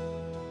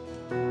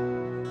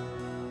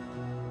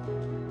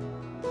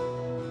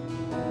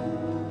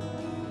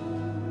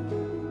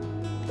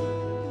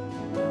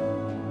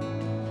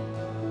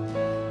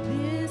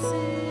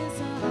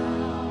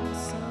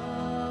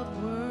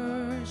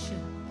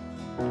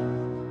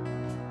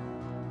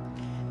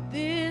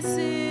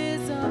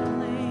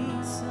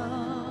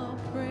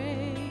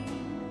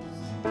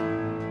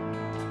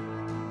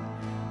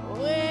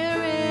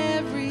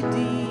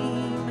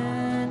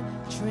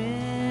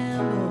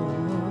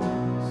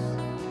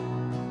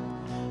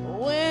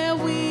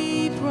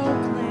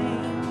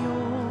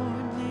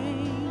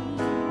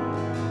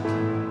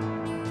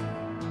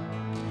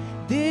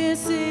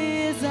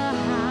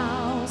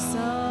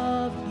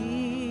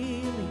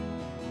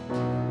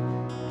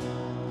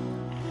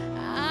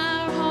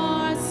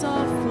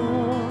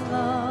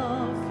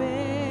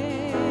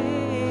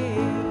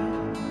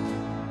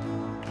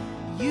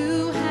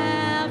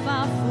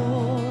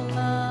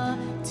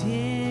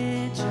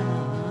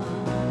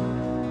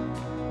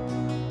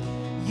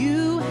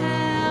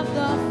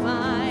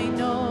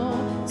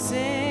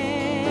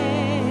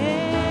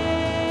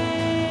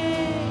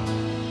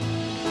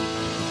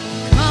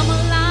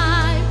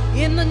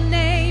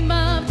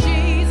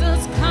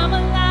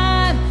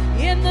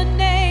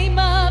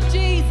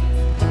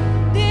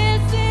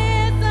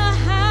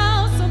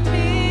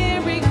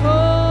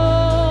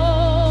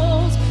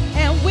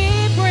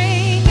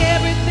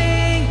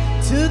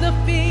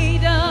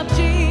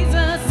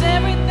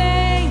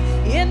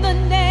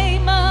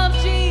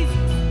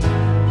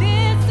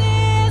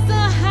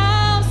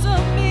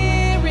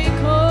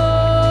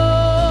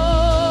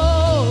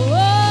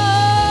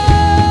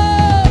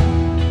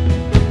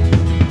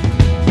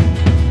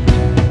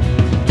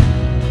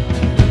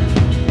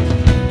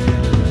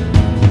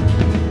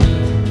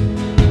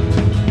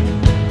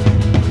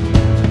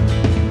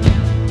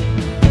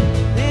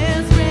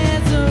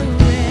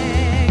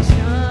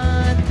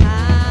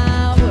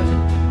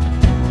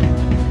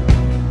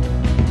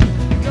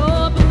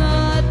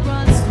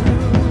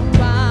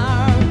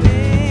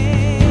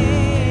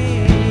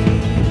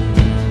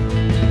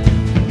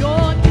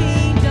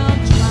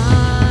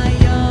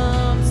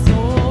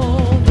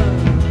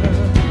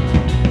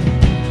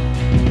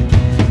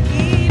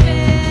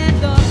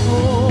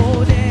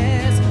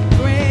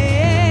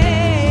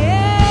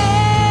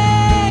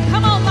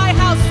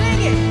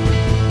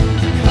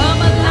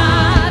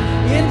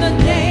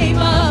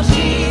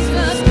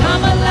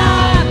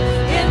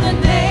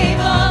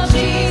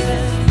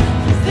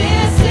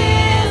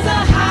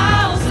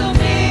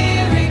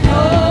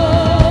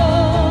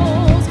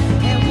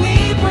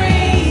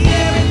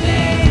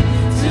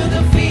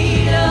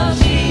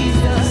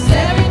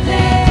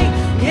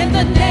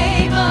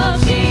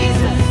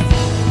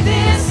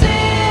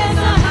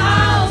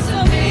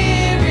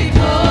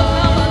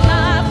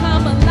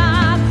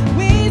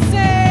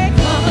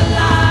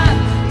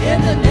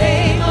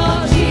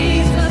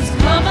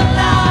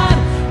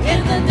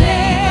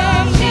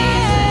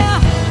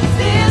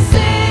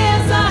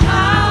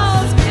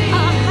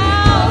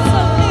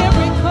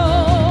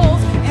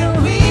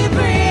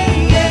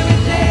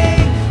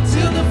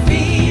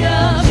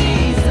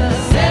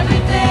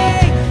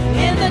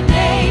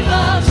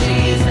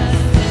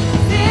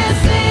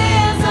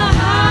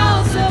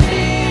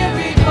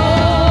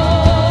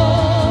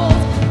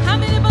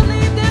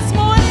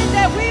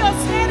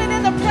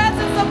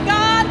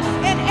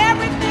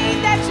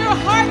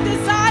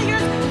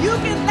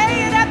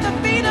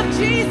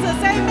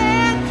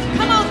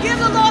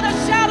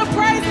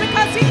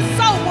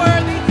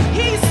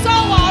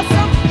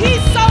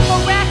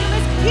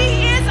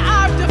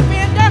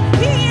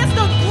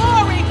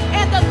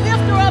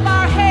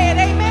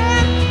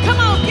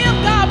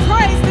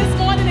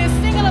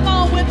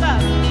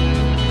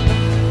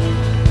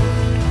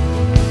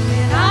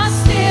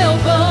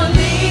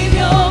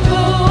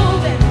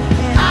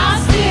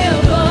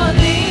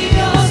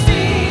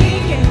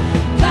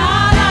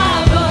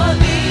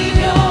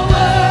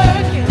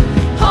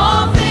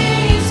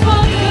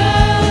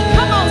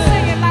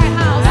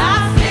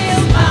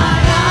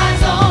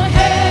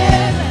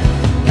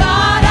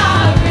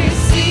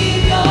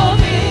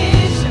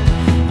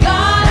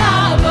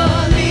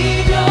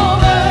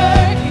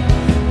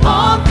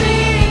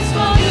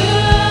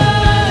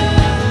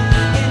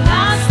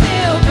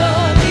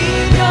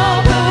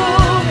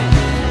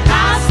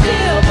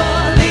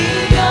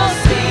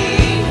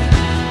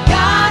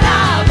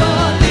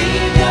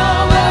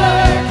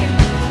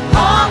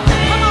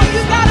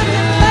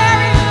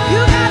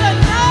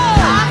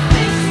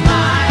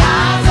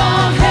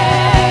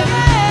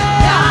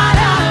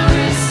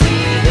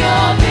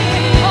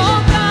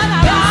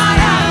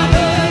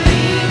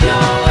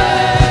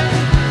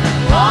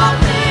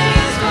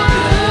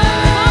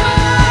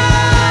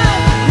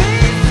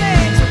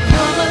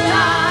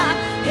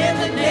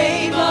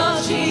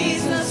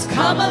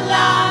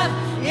 alive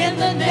in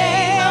the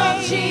name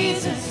of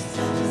Jesus.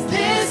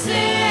 This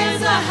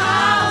is a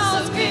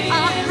house of miracles. A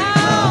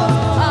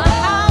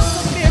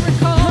house of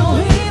miracles.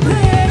 We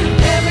bring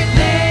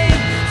everything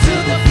to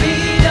the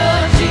feet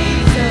of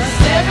Jesus.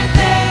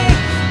 Everything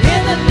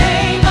in the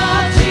name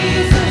of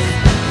Jesus.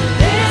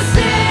 This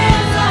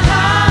is a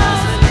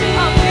house of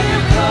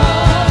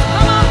miracles.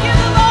 Come on, give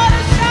the Lord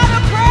a shout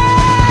of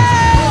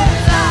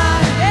praise. In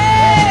the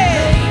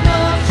name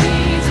of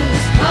Jesus,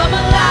 come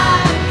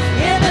alive.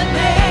 In the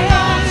name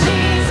of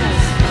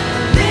Jesus,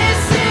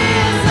 this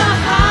is a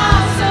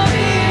house of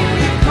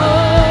miracles.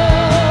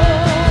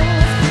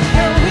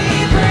 And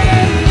we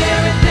bring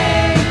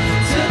everything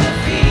to the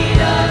feet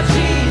of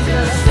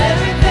Jesus.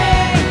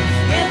 Everything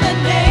in the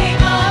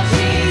name of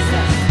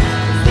Jesus.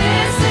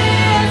 This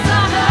is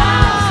a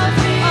house of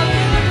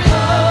miracles.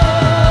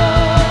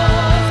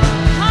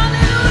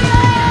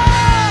 Hallelujah!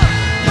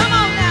 Come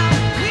on now.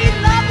 We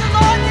love the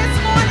Lord this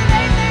morning.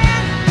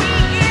 Amen. He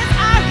is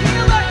our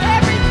healer.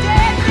 Every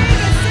dead thing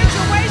and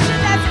situation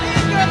that's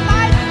in your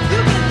life, you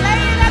can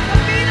lay it at the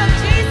feet of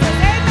Jesus.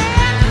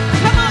 Amen.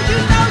 Come on, you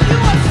know you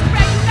are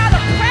spread. You got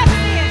to press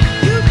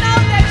in. You know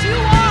that you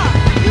are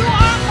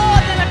more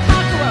than a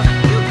conqueror.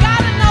 You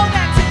got to know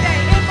that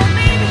today and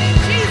believe it in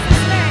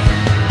Jesus' name.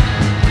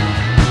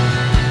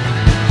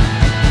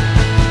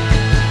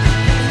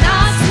 And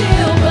I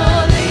still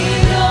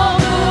believe you're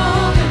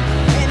moving,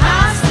 and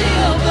I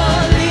still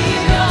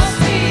believe you're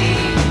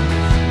speaking.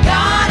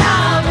 God,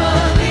 I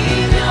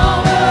believe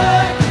your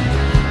word.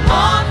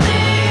 All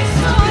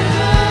things are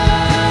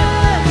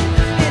good,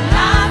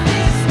 and I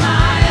fix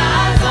my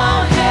eyes on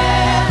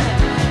heaven.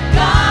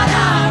 God,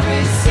 I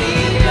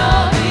receive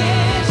your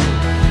vision.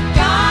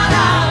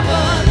 God, I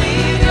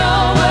believe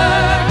your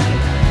word.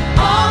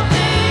 All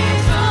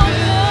things are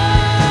good.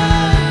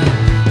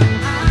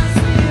 I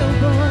still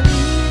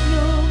believe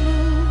you're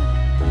moving,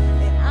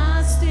 and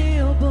I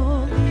still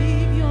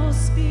believe you're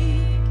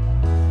speaking.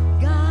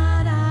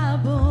 God, I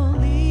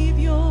believe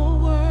your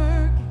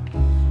work.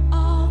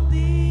 All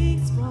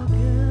things for good.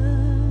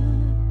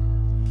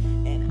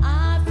 And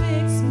I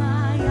fix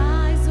my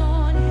eyes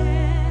on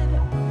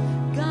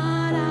heaven.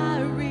 God,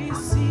 I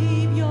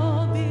receive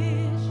your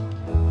vision.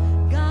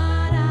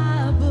 God,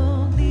 I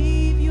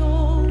believe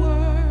your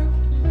work.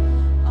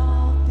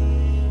 All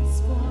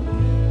things for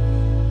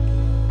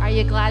good. Are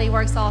you glad he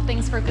works all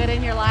things for good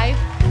in your life?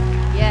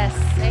 Yes.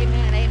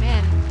 Amen.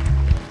 Amen.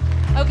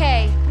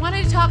 Okay,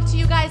 wanted to talk to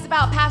you guys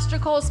about Pastor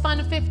Cole's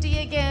Fun 50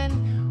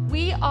 again.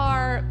 We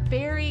are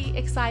very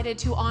excited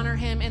to honor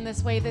him in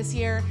this way this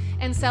year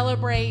and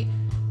celebrate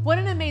what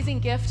an amazing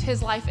gift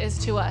his life is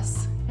to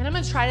us. And I'm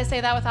going to try to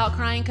say that without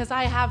crying, because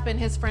I have been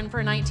his friend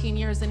for 19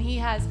 years, and he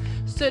has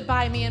stood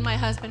by me and my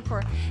husband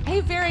for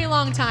a very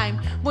long time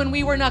when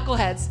we were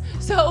knuckleheads.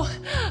 So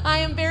I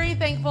am very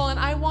thankful, and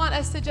I want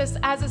us to just,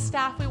 as a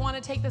staff, we want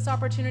to take this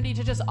opportunity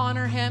to just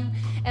honor him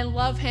and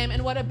love him.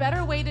 And what a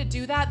better way to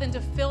do that than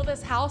to fill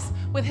this house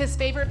with his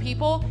favorite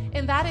people,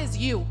 and that is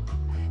you.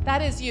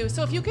 That is you.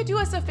 So if you could do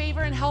us a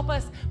favor and help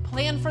us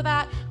plan for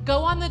that, go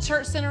on the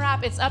Church Center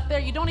app. It's up there.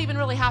 You don't even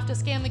really have to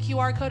scan the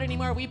QR code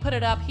anymore. We put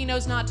it up. He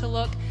knows not to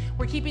look.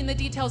 We're keeping the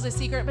details a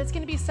secret, but it's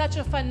going to be such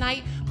a fun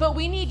night. But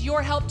we need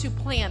your help to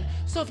plan.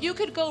 So if you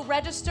could go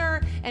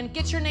register and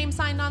get your name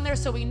signed on there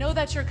so we know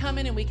that you're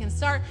coming and we can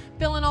start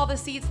filling all the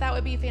seats, that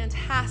would be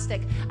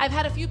fantastic. I've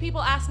had a few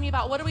people ask me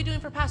about what are we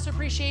doing for Pastor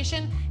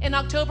Appreciation in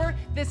October.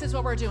 This is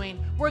what we're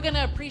doing. We're going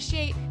to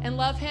appreciate and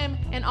love him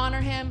and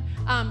honor him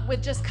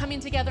with just coming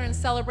together and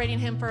celebrating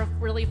him for a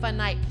really fun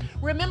night.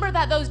 Remember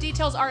that those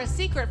details are a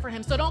secret for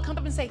him, so don't come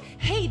up and say,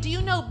 hey, do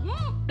you know?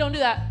 Don't do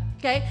that,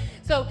 okay?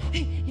 So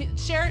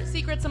share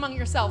secrets among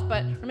yourself,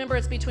 but remember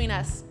it's between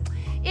us.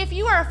 If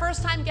you are a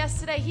first-time guest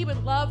today, he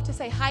would love to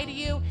say hi to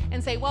you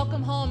and say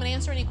welcome home and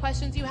answer any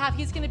questions you have.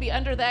 He's going to be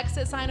under the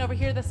exit sign over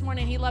here this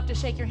morning. He'd love to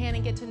shake your hand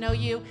and get to know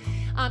you.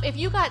 If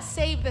you got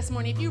saved this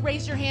morning, if you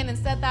raised your hand and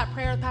said that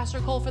prayer with Pastor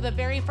Cole for the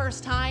very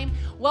first time,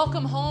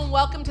 welcome home.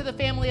 Welcome to the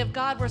family of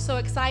God. We're so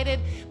excited.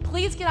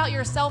 Please get out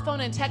your cell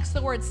phone and text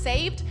the word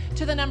SAVED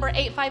to the number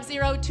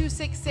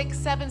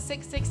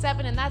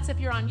 850-266-7667, and that's if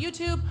you're on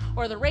YouTube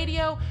or the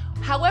radio.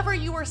 However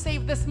you were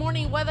saved this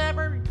morning,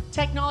 whatever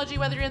technology,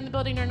 whether you're in the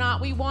building or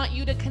not, we want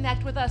you to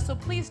connect with us. So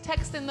please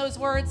text in those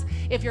words.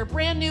 If you're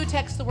brand new,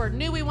 text the word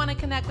new. We want to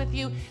connect with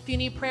you if you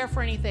need prayer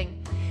for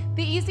anything.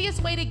 The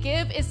easiest way to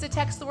give is to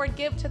text the word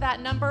give to that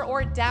number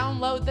or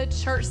download the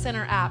Church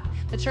Center app.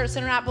 The Church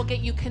Center app will get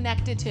you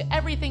connected to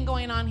everything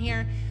going on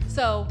here.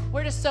 So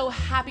we're just so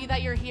happy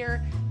that you're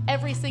here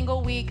every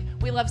single week.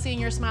 We love seeing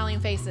your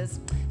smiling faces.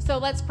 So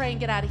let's pray and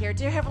get out of here.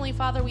 Dear Heavenly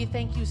Father, we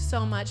thank you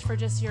so much for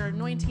just your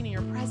anointing and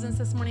your presence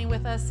this morning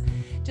with us.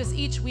 Just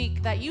each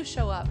week that you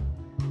show up.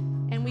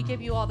 And we give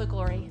you all the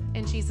glory.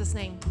 In Jesus'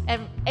 name,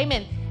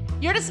 amen.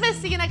 You're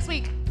dismissed. See you next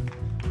week.